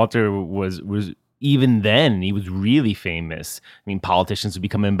time, Walter was even then, he was really famous. I mean, politicians would be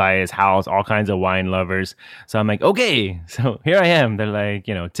coming by his house, all kinds of wine lovers. So I'm like, okay, so here I am. They're like,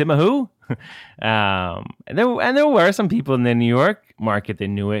 Tima who? And there were some people in the New York market that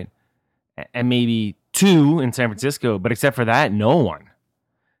knew it, and maybe two in San Francisco, but except for that, no one.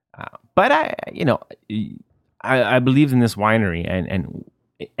 But I believed in this winery,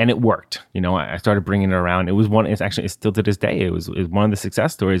 and it worked. I started bringing it around. It was it's still to this day. It was one of the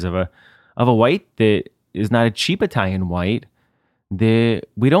success stories of a white that is not a cheap Italian white that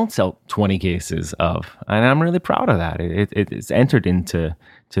we don't sell 20 cases of, and I'm really proud of that. It's entered into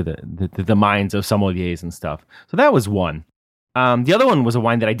the minds of sommeliers and stuff. So that was one. The other one was a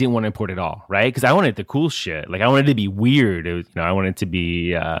wine that I didn't want to import at all, right? Because I wanted the cool shit. Like I wanted it to be weird. It was, I wanted it to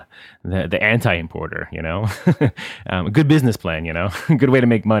be the anti-importer. A good business plan. A good way to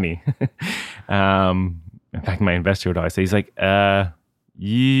make money. In fact, my investor would always say, he's like,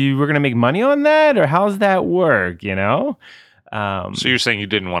 "You were gonna make money on that, or how's that work?" So you're saying you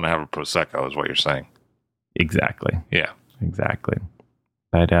didn't want to have a Prosecco is what you're saying? Exactly. Yeah. Exactly.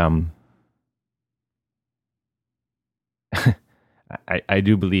 But I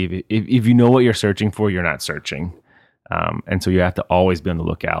do believe if you know what you're searching for, you're not searching. And so you have to always be on the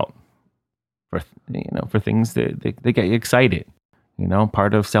lookout for things that get you excited.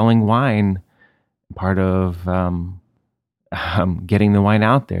 Part of selling wine, part of getting the wine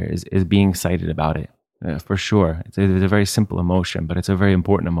out there is being excited about it, for sure. It's a very simple emotion, but it's a very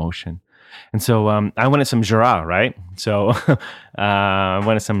important emotion. And so I wanted some Jura, right? So I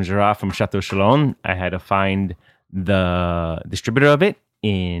wanted some Jura from Chateau Chalon. I had to find the distributor of it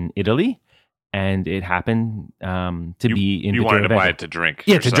in Italy, and it happened to be in. You wanted to buy it to drink.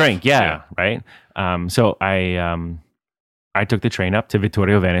 Yeah, yourself. to drink. Yeah. Right. So I took the train up to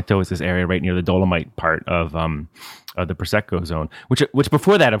Vittorio Veneto. It's this area right near the Dolomite part of the Prosecco zone. Which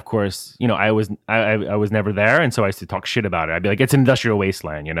before that, of course, I was never there, and so I used to talk shit about it. I'd be like, it's an industrial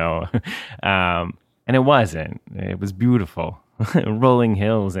wasteland, and it wasn't. It was beautiful. Rolling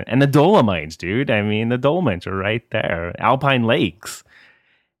hills and the Dolomites, dude. I mean, the Dolomites are right there. Alpine lakes.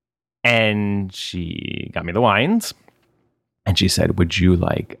 And she got me the wines, and she said, "Would you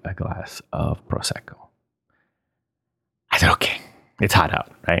like a glass of Prosecco?" I said, "Okay, it's hot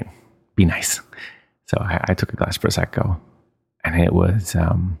out, right? Be nice." So I took a glass of Prosecco, and it was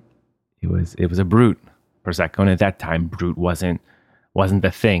a Brut Prosecco, and at that time, Brut wasn't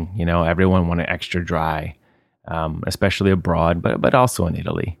the thing. Everyone wanted extra dry. Especially abroad, but also in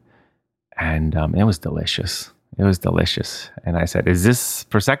Italy. And it was delicious. It was delicious. And I said, "Is this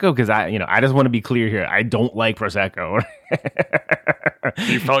Prosecco?" Because I just want to be clear here. I don't like Prosecco.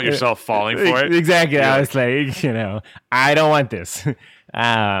 You felt yourself falling for it? Exactly. Yeah. I was like, I don't want this.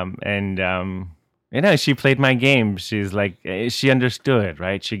 She played my game. She's like, she understood,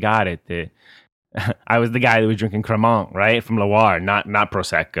 right? She got it. That I was the guy that was drinking Cremant, right? From Loire, not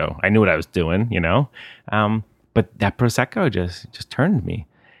Prosecco. I knew what I was doing, But that Prosecco just turned me.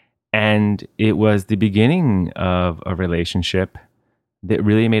 And it was the beginning of a relationship that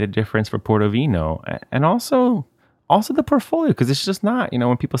really made a difference for Portovino. And also the portfolio, because it's just not,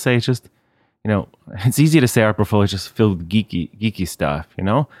 when people say it's just, it's easy to say our portfolio is just filled with geeky stuff,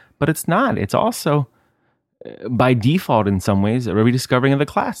 but it's not. It's also, by default in some ways, a rediscovering of the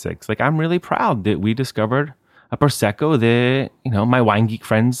classics. Like, I'm really proud that we discovered a Prosecco that, my wine geek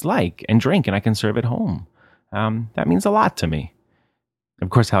friends like and drink, and I can serve at home. That means a lot to me. Of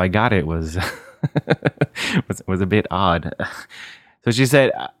course, how I got it was was a bit odd. So she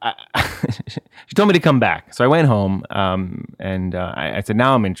said, she told me to come back. So I went home, and I said,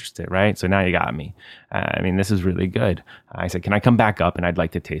 "Now I'm interested, right? So now you got me. This is really good." I said, "Can I come back up? And I'd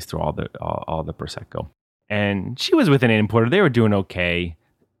like to taste through all the Prosecco." And she was with an importer. They were doing okay,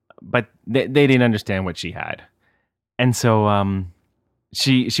 but they didn't understand what she had. And so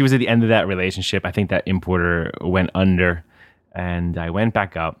she was at the end of that relationship. I think that importer went under, and I went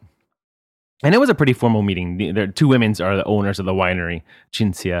back up. And it was a pretty formal meeting. The two women are the owners of the winery,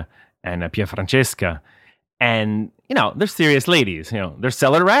 Cinzia and Pia Francesca. And, they're serious ladies. They're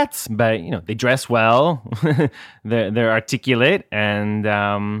cellar rats, but, they dress well. they're articulate, and,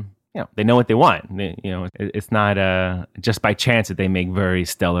 they know what they want. It's not just by chance that they make very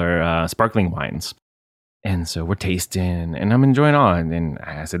stellar sparkling wines. And so we're tasting, and I'm enjoying on. And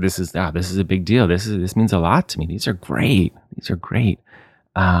I said, "This is a big deal. This means a lot to me. These are great.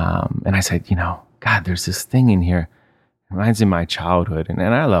 And I said, God, there's this thing in here. It reminds me of my childhood, and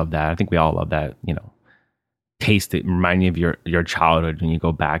I love that. I think we all love that. Taste it remind you of your childhood when you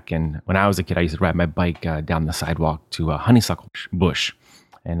go back. And when I was a kid, I used to ride my bike down the sidewalk to a honeysuckle bush.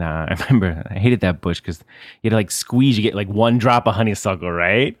 And I remember I hated that bush because you had to squeeze. You get one drop of honeysuckle,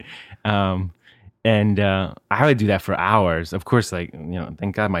 right? And I would do that for hours. Of course,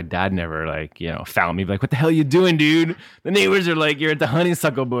 thank God my dad never found me. Like, "What the hell are you doing, dude? The neighbors are like, you're at the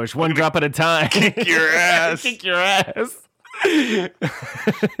honeysuckle bush, one drop at a time. Kick your ass. Kick your ass."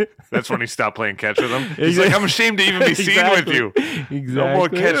 That's when he stopped playing catch with him. He's like, "I'm ashamed to even be seen with you. Exactly. No more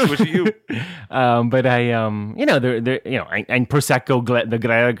catch with you." But I, and Prosecco, the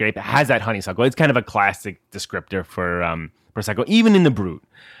Gruyere grape has that honeysuckle. It's kind of a classic descriptor for Prosecco, even in the Brut.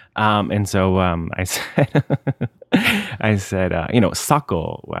 And so I said,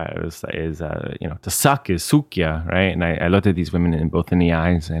 suckle is to suck is succhia, right? And I looked at these women both in the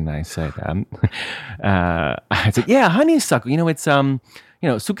eyes, and I said, "Yeah, honeysuckle. It's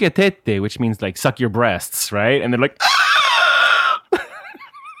succhia tette, which means suck your breasts, right?" And they're like,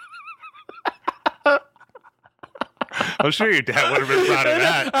 I'm sure your dad would have been proud of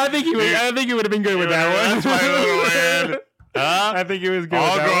that. I think he would have been good with that one. That's my little man. I think he was good.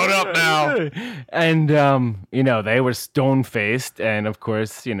 All grown up now. And, they were stone-faced. And, of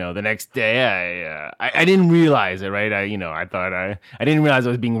course, the next day, I didn't realize it, right? I didn't realize I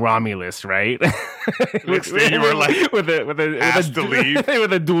was being Romulus, right? Next day you were like, with to leave.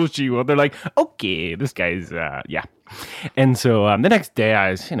 With a dual shield. They're like, okay, this guy's, yeah. And so the next day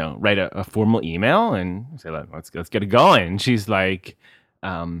I was, write a formal email and say, let's get it going. And she's like,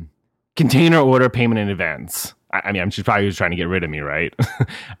 container order payment in advance. She probably was trying to get rid of me, right?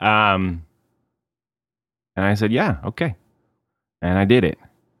 And I said, yeah, okay. And I did it.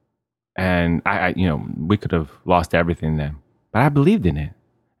 And I we could have lost everything then, but I believed in it.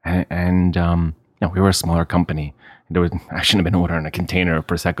 And we were a smaller company. I shouldn't have been ordering a container of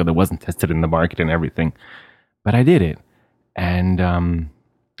Prosecco that wasn't tested in the market and everything. But I did it. And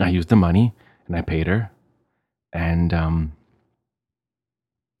I used the money and I paid her. And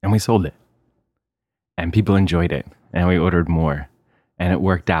we sold it. And people enjoyed it. And we ordered more. And it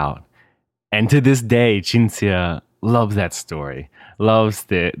worked out. And to this day, Cinzia loves that story. Loves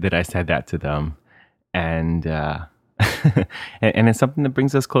that I said that to them. And and it's something that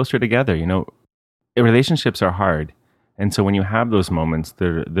brings us closer together. Relationships are hard. And so when you have those moments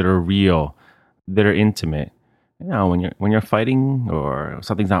that are real, that are intimate, when you're fighting or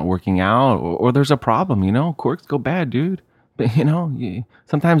something's not working out or there's a problem, corks go bad, dude. But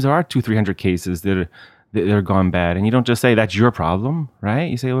sometimes there are 200-300 cases that are gone bad, and you don't just say that's your problem, right?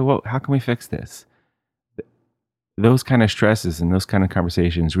 You say, well, how can we fix this? Those kind of stresses and those kind of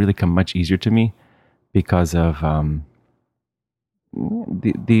conversations really come much easier to me because of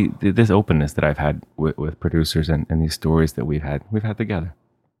this openness that I've had with producers and these stories that we've had together.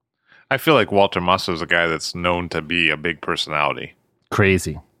 I feel like Walter Musso is a guy that's known to be a big personality.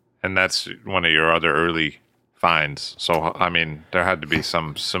 Crazy. And that's one of your other early finds. So, there had to be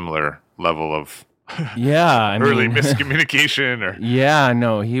some similar level of early miscommunication or... Yeah,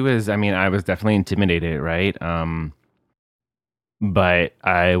 no, he was, I was definitely intimidated, right? But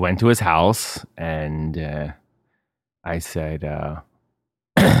I went to his house and I said,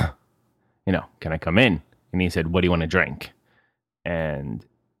 can I come in? And he said, what do you want to drink? And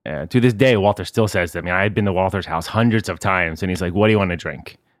to this day, Walter still says that. I've been to Walter's house hundreds of times, and he's like, what do you want to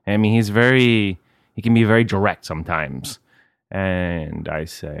drink? He can be very direct sometimes. And I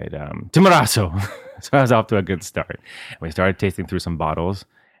said, Timorasso. So I was off to a good start. And we started tasting through some bottles.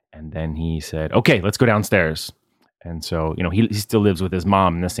 And then he said, okay, let's go downstairs. And so, he still lives with his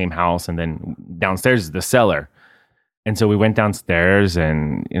mom in the same house. And then downstairs is the cellar. And so we went downstairs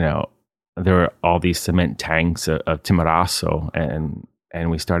and, there were all these cement tanks of Timorasso and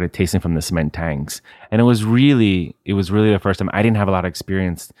we started tasting from the cement tanks. And it was really the first time. I didn't have a lot of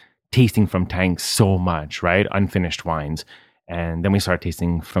experience tasting from tanks so much, right? Unfinished wines. And then we started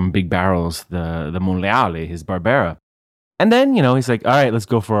tasting from big barrels, the Monreale, his Barbera. And then, he's like, all right, let's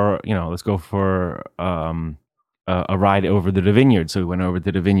go for a ride over to the vineyards. So we went over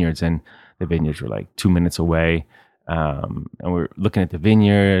to the vineyards, and the vineyards were like 2 minutes away. And we're looking at the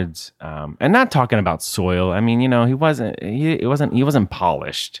vineyards, and not talking about soil. He wasn't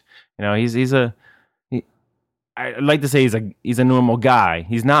polished. I'd like to say he's a normal guy.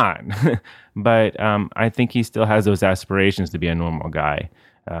 He's not, but I think he still has those aspirations to be a normal guy,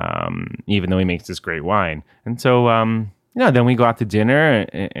 even though he makes this great wine. And so, then we go out to dinner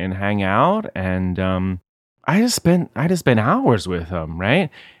and hang out, and I just spent hours with him, right?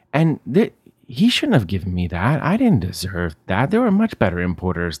 And he shouldn't have given me that. I didn't deserve that. There were much better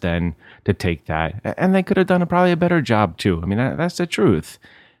importers than to take that, and they could have done probably a better job too. That's the truth.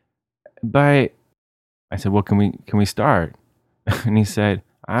 But I said, well, can we start? And he said,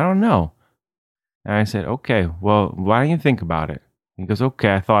 I don't know. And I said, okay, well, why don't you think about it? He goes,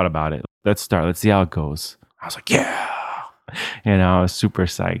 okay, I thought about it. Let's start. Let's see how it goes. I was like, yeah. I was super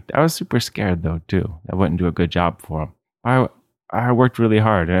psyched. I was super scared though too. I wouldn't do a good job for him. I worked really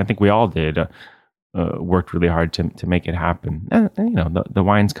hard, and I think we all did. Worked really hard to make it happen. And the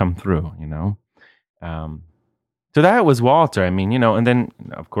wines come through. So that was Walter. And then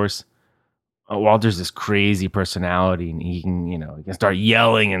of course, Walter's this crazy personality, and he can start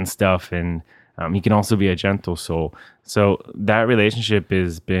yelling and stuff, and he can also be a gentle soul. So that relationship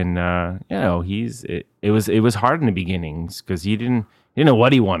has been, it was hard in the beginnings because he didn't know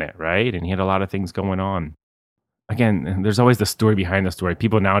what he wanted, right? And he had a lot of things going on. Again, there's always the story behind the story.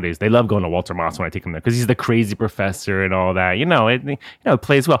 People nowadays, they love going to Walter Moss when I take him there because he's the crazy professor and all that. It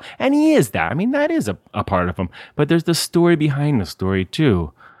plays well, and he is that. That is a part of him. But there's the story behind the story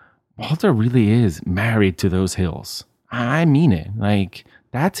too. Walter really is married to those hills. I mean it. Like,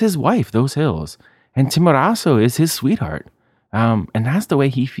 that's his wife, those hills. And Timorasso is his sweetheart. And that's the way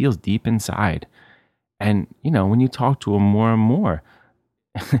he feels deep inside. And, when you talk to him more and more,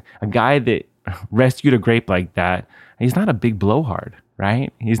 a guy that rescued a grape like that, he's not a big blowhard,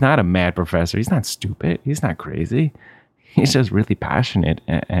 right? He's not a mad professor. He's not stupid. He's not crazy. He's just really passionate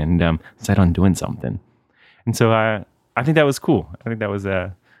and set on doing something. And so I think that was cool. I think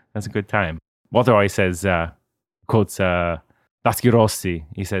that's a good time. Walter always says, quotes Vaschi Rossi.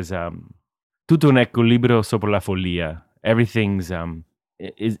 He says, "Tutto un equilibrio sopra la follia." Everything's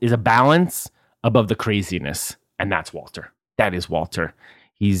is a balance above the craziness, and that's Walter. That is Walter.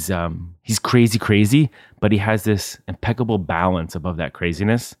 He's crazy, but he has this impeccable balance above that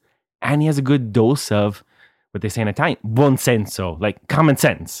craziness, and he has a good dose of what they say in Italian, buon senso, like common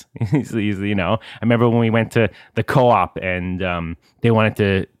sense. He's, I remember when we went to the co-op and they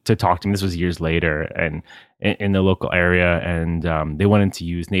wanted to talk to him. This was years later, and in the local area, and they wanted to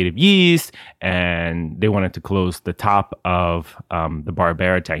use native yeast, and they wanted to close the top of the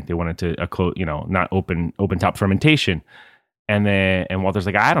Barbera tank. They wanted to not open top fermentation. And Walter's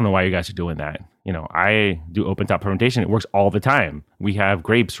like, I don't know why you guys are doing that. I do open top fermentation. It works all the time. We have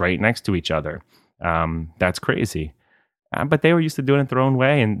grapes right next to each other. That's crazy. But they were used to doing it their own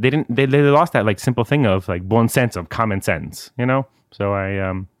way, and they lost that like simple thing of like buon sense, of common sense,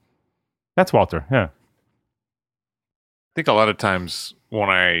 So that's Walter. Yeah. I think a lot of times when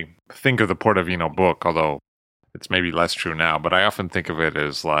I think of the Portovino book, although it's maybe less true now, but I often think of it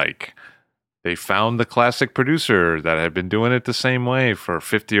as like they found the classic producer that had been doing it the same way for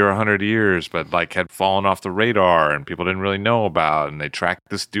 50 or 100 years, but like had fallen off the radar and people didn't really know about. And they tracked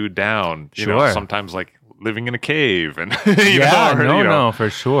this dude down, sometimes like living in a cave. And no, for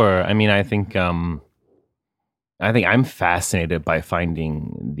sure. I mean, I think I'm fascinated by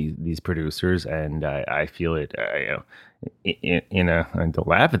finding these producers, and I feel it, and don't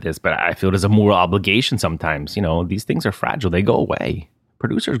laugh at this, but I feel it as a moral obligation sometimes. These things are fragile. They go away.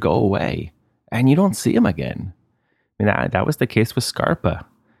 Producers go away. And you don't see him again. I mean, that was the case with Scarpa.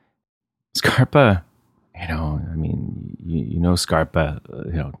 Scarpa, Scarpa,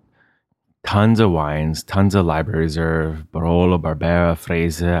 tons of wines, tons of library reserve, Barolo, Barbera,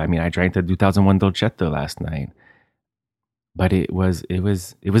 Frese. I mean, I drank the 2001 Dolcetto last night, but it was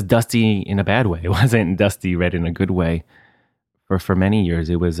dusty in a bad way. It wasn't dusty red in a good way. For many years,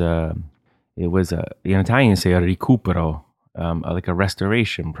 it was in Italian you say a recupero. Like a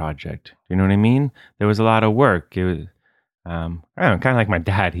restoration project. You know what I mean? There was a lot of work. It was, I don't know, kind of like my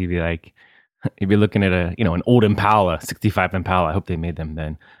dad. He'd be looking at an old Impala, 65 Impala. I hope they made them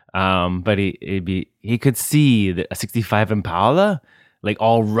then. But he could see a 65 Impala, like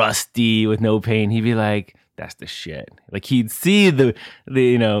all rusty with no paint. He'd be like, that's the shit. Like he'd see the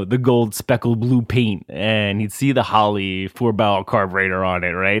gold speckled blue paint, and he'd see the Holley 4-barrel carburetor on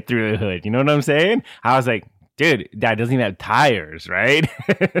it, right? Through the hood. You know what I'm saying? I was like, dude, that doesn't even have tires, right?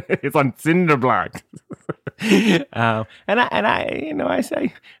 It's on cinder blocks. I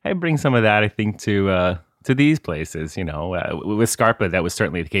bring some of that, I think, to these places. With Scarpa, that was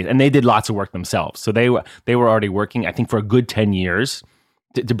certainly the case, and they did lots of work themselves. So they were already working, I think, for a good 10 years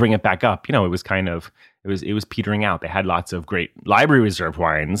to bring it back up. It was kind of it was petering out. They had lots of great library reserve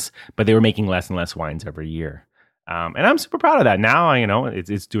wines, but they were making less and less wines every year. And I'm super proud of that. Now,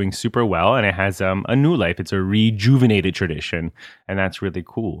 it's doing super well, and it has a new life. It's a rejuvenated tradition, and that's really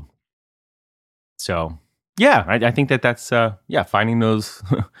cool. So, yeah, I think that's finding those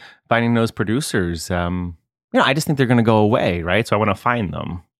finding those producers. I just think they're going to go away, right? So I want to find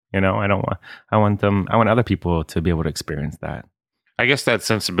them. I want other people to be able to experience that. I guess that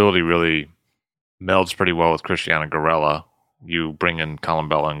sensibility really melds pretty well with Cristiano Garella. You bring in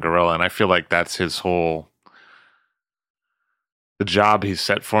Colombella and Garella, and I feel like that's the job he's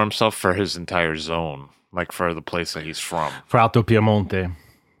set for himself for his entire zone, like for the place that he's from. For Alto Piemonte.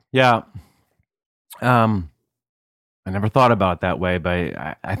 Yeah. I never thought about it that way,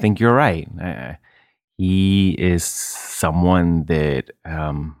 but I think you're right. He is someone that,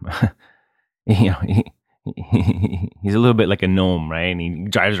 he's a little bit like a gnome, right? And he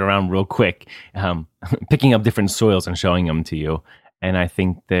drives around real quick, picking up different soils and showing them to you. And I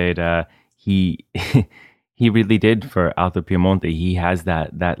think that he really did for Alto Piemonte. He has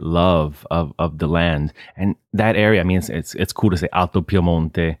that love of the land and that area. I mean, it's cool to say Alto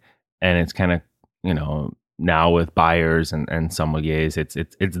Piemonte, and it's kind of now with buyers and sommeliers, it's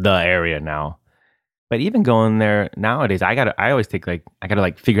the area now. But even going there nowadays, I gotta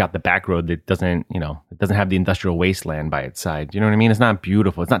figure out the back road that doesn't have the industrial wasteland by its side. You know what I mean? It's not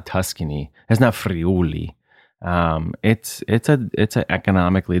beautiful. It's not Tuscany. It's not Friuli. It's an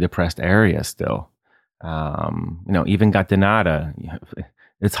economically depressed area still. Even Gattinara,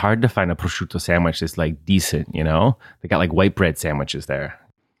 it's hard to find a prosciutto sandwich that's like decent. They got like white bread sandwiches there.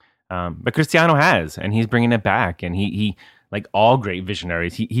 But Cristiano has, and he's bringing it back. And he like all great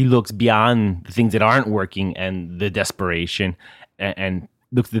visionaries, he looks beyond the things that aren't working and the desperation, and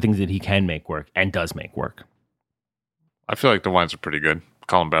looks at the things that he can make work and does make work. I feel like the wines are pretty good.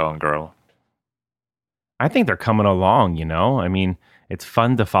 Colombello and Girl. I think they're coming along, you know? I mean, it's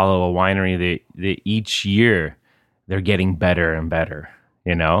fun to follow a winery that each year they're getting better and better,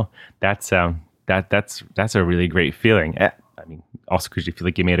 you know? That's a really great feeling. I mean, also because you feel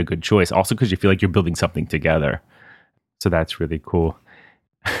like you made a good choice. Also because you feel like you're building something together. So that's really cool.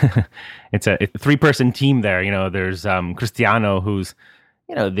 It's a 3-person team there. You know, there's Cristiano, who's,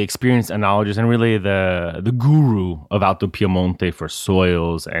 you know, the experienced enologist and really the guru of Alto Piemonte for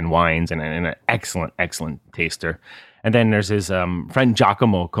soils and wines, and an excellent taster. And then there's his friend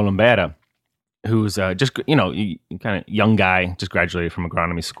Giacomo Colombera, who's just, you know, kind of young guy, just graduated from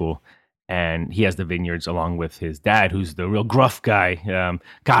agronomy school. And he has the vineyards along with his dad, who's the real gruff guy,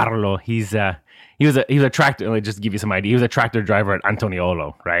 Carlo. He was a tractor. Let me just give you some idea. He was a tractor driver at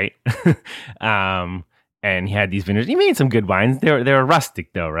Antoniolo, right? And he had these vineyards. He made some good wines. They were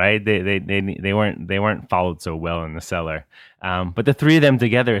rustic though, right? They weren't followed so well in the cellar. But the three of them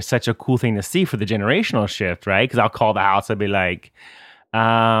together is such a cool thing to see for the generational shift, right? Because I'll call the house. I'll be like,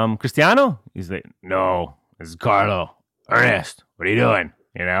 Cristiano? He's like, no, this is Carlo. Ernest, what are you doing?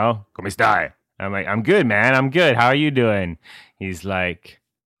 You know, ¿Cómo está? I'm like, I'm good, man. I'm good. How are you doing? He's like,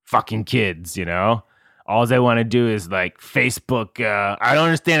 fucking kids, you know? All they want to do is like Facebook. I don't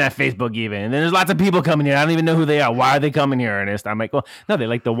understand that Facebook even. And then there's lots of people coming here. I don't even know who they are. Why are they coming here, Ernest? I'm like, well, no, they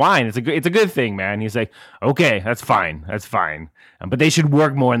like the wine. It's a good thing, man. He's like, okay, that's fine. But they should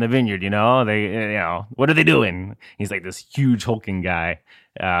work more in the vineyard, you know? What are they doing? He's like this huge hulking guy.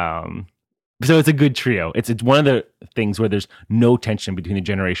 So it's a good trio. It's one of the things where there's no tension between the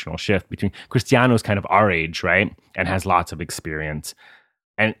generational shift. Between Cristiano's kind of our age, right, and has lots of experience,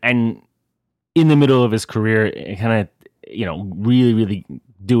 and in the middle of his career, kind of, you know, really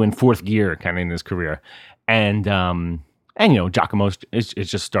doing fourth gear kind of in his career, and you know, Giacomo is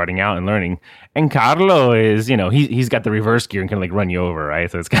just starting out and learning, and Carlo is, you know, he's got the reverse gear and can like run you over, right?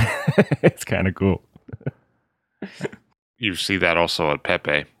 So it's kind of cool. You see that also at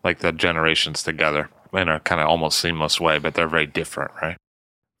Pepe, like the generations together in a kind of almost seamless way, but they're very different, right?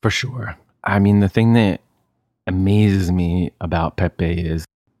 For sure. I mean, the thing that amazes me about Pepe is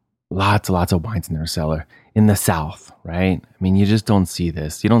lots of wines in their cellar in the South, right? I mean, you just don't see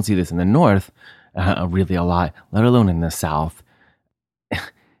this. You don't see this in the North really a lot, let alone in the South.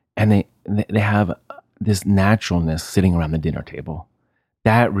 And they have this naturalness sitting around the dinner table.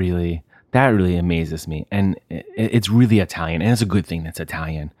 That really amazes me. And it's really Italian. And it's a good thing that's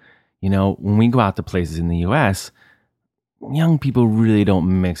Italian. You know, when we go out to places in the US, young people really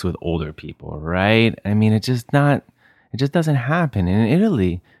don't mix with older people, right? I mean, it just doesn't happen. In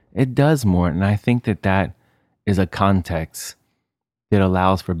Italy, it does more. And I think that is a context that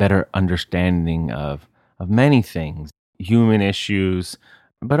allows for better understanding of many things, human issues,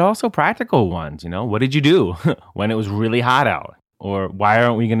 but also practical ones. You know, what did you do when it was really hot out? Or why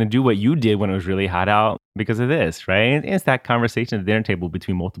aren't we going to do what you did when it was really hot out because of this, right? It's that conversation at the dinner table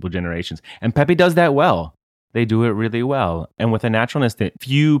between multiple generations. And Pepe does that well. They do it really well. And with a naturalness that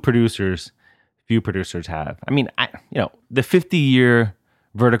few producers have. I mean, the 50-year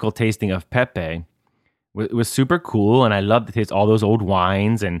vertical tasting of Pepe was super cool. And I loved to taste all those old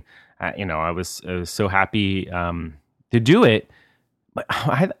wines. And, I was so happy to do it. But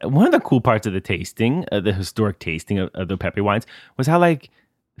one of the cool parts of the tasting, the historic tasting of the Pepe wines, was how like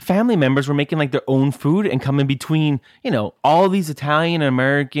family members were making like their own food and coming between, you know, all these Italian,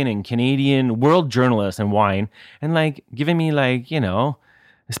 American, and Canadian world journalists and wine, and like giving me like, you know,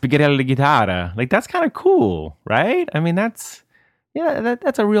 spaghetti alla chitarra. Like that's kind of cool, right? I mean, that's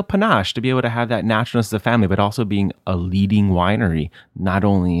a real panache to be able to have that naturalness of the family, but also being a leading winery, not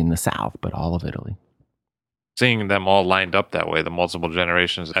only in the South but all of Italy. Seeing them all lined up that way, the multiple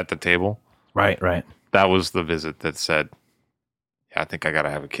generations at the table. Right. That was the visit that said, yeah, I think I got to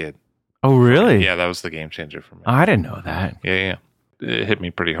have a kid. Oh, really? Yeah, that was the game changer for me. Oh, I didn't know that. Yeah. It hit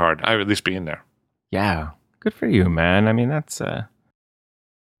me pretty hard. I would at least be in there. Yeah. Good for you, man. I mean, that's,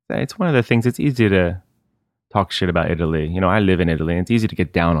 it's one of the things, it's easy to talk shit about Italy. You know, I live in Italy and it's easy to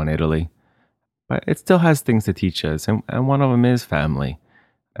get down on Italy, but it still has things to teach us. And one of them is family.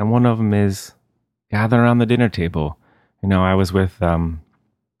 And one of them is gather around the dinner table. You know, I was with a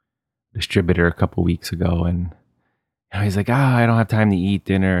distributor a couple weeks ago, and you know, he's like, I don't have time to eat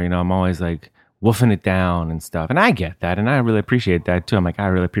dinner. You know, I'm always like woofing it down and stuff. And I get that, and I really appreciate that too. I'm like, I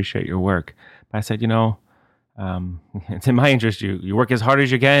really appreciate your work. But I said, you know, it's in my interest. You work as hard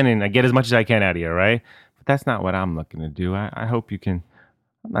as you can, and I get as much as I can out of you, right? But that's not what I'm looking to do. I hope you can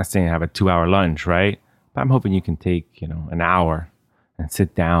I'm not saying have a 2-hour lunch, right? But I'm hoping you can take, an hour and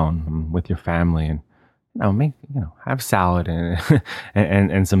sit down with your family and, have salad and,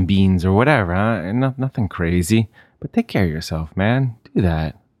 and some beans or whatever, huh? And nothing crazy, but take care of yourself, man. Do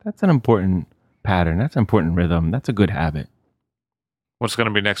that. That's an important pattern. That's an important rhythm. That's a good habit. What's going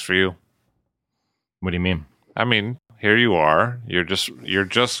to be next for you? What do you mean? I mean, here you are. You're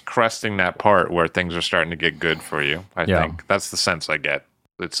just cresting that part where things are starting to get good for you. I think that's the sense I get.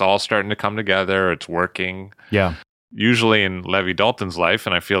 It's all starting to come together. It's working. Yeah. Usually in Levi Dalton's life,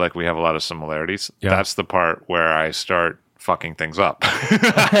 and I feel like we have a lot of similarities. Yeah. That's the part where I start fucking things up.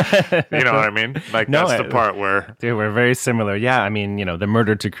 You know what I mean? Like that's the part where, dude, we're very similar. Yeah, I mean, the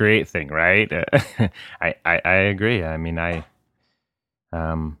murder to create thing, right? I agree. I mean, I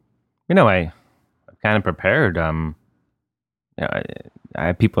kind of prepared. I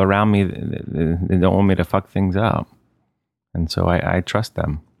have people around me that don't want me to fuck things up, and so I trust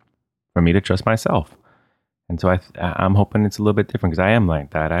them for me to trust myself. And so I'm hoping it's a little bit different because I am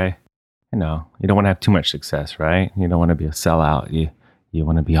like that. You don't want to have too much success, right? You don't want to be a sellout. You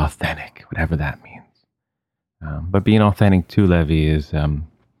want to be authentic, whatever that means. But being authentic too, Levi, is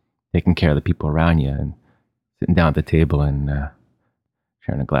taking care of the people around you and sitting down at the table and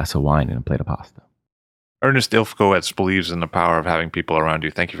sharing a glass of wine and a plate of pasta. Ernest Ifkovitz believes in the power of having people around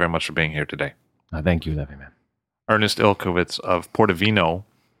you. Thank you very much for being here today. Thank you, Levi, man. Ernest Ifkovitz of Portovino,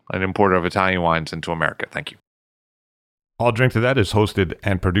 an importer of Italian wines into America. Thank you. All Drink to That is hosted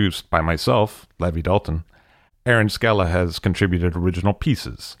and produced by myself, Levi Dalton. Aaron Scala has contributed original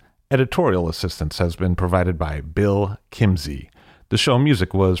pieces. Editorial assistance has been provided by Bill Kimsey. The show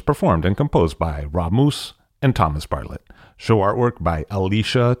music was performed and composed by Rob Moose and Thomas Bartlett. Show artwork by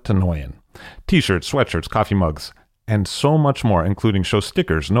Alicia Tenoyan. T-shirts, sweatshirts, coffee mugs, and so much more, including show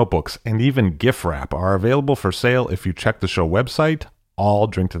stickers, notebooks, and even gift wrap are available for sale if you check the show website,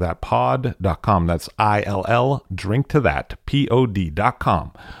 alldrinktothatpod.com. That's ILL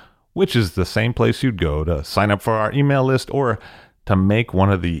drinktothatpod.com, which is the same place you'd go to sign up for our email list or to make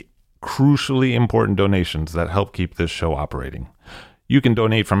one of the crucially important donations that help keep this show operating. You can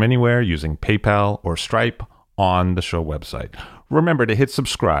donate from anywhere using PayPal or Stripe on the show website. Remember to hit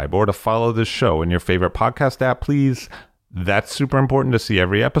subscribe or to follow this show in your favorite podcast app, please. That's super important to see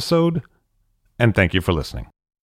every episode. And thank you for listening.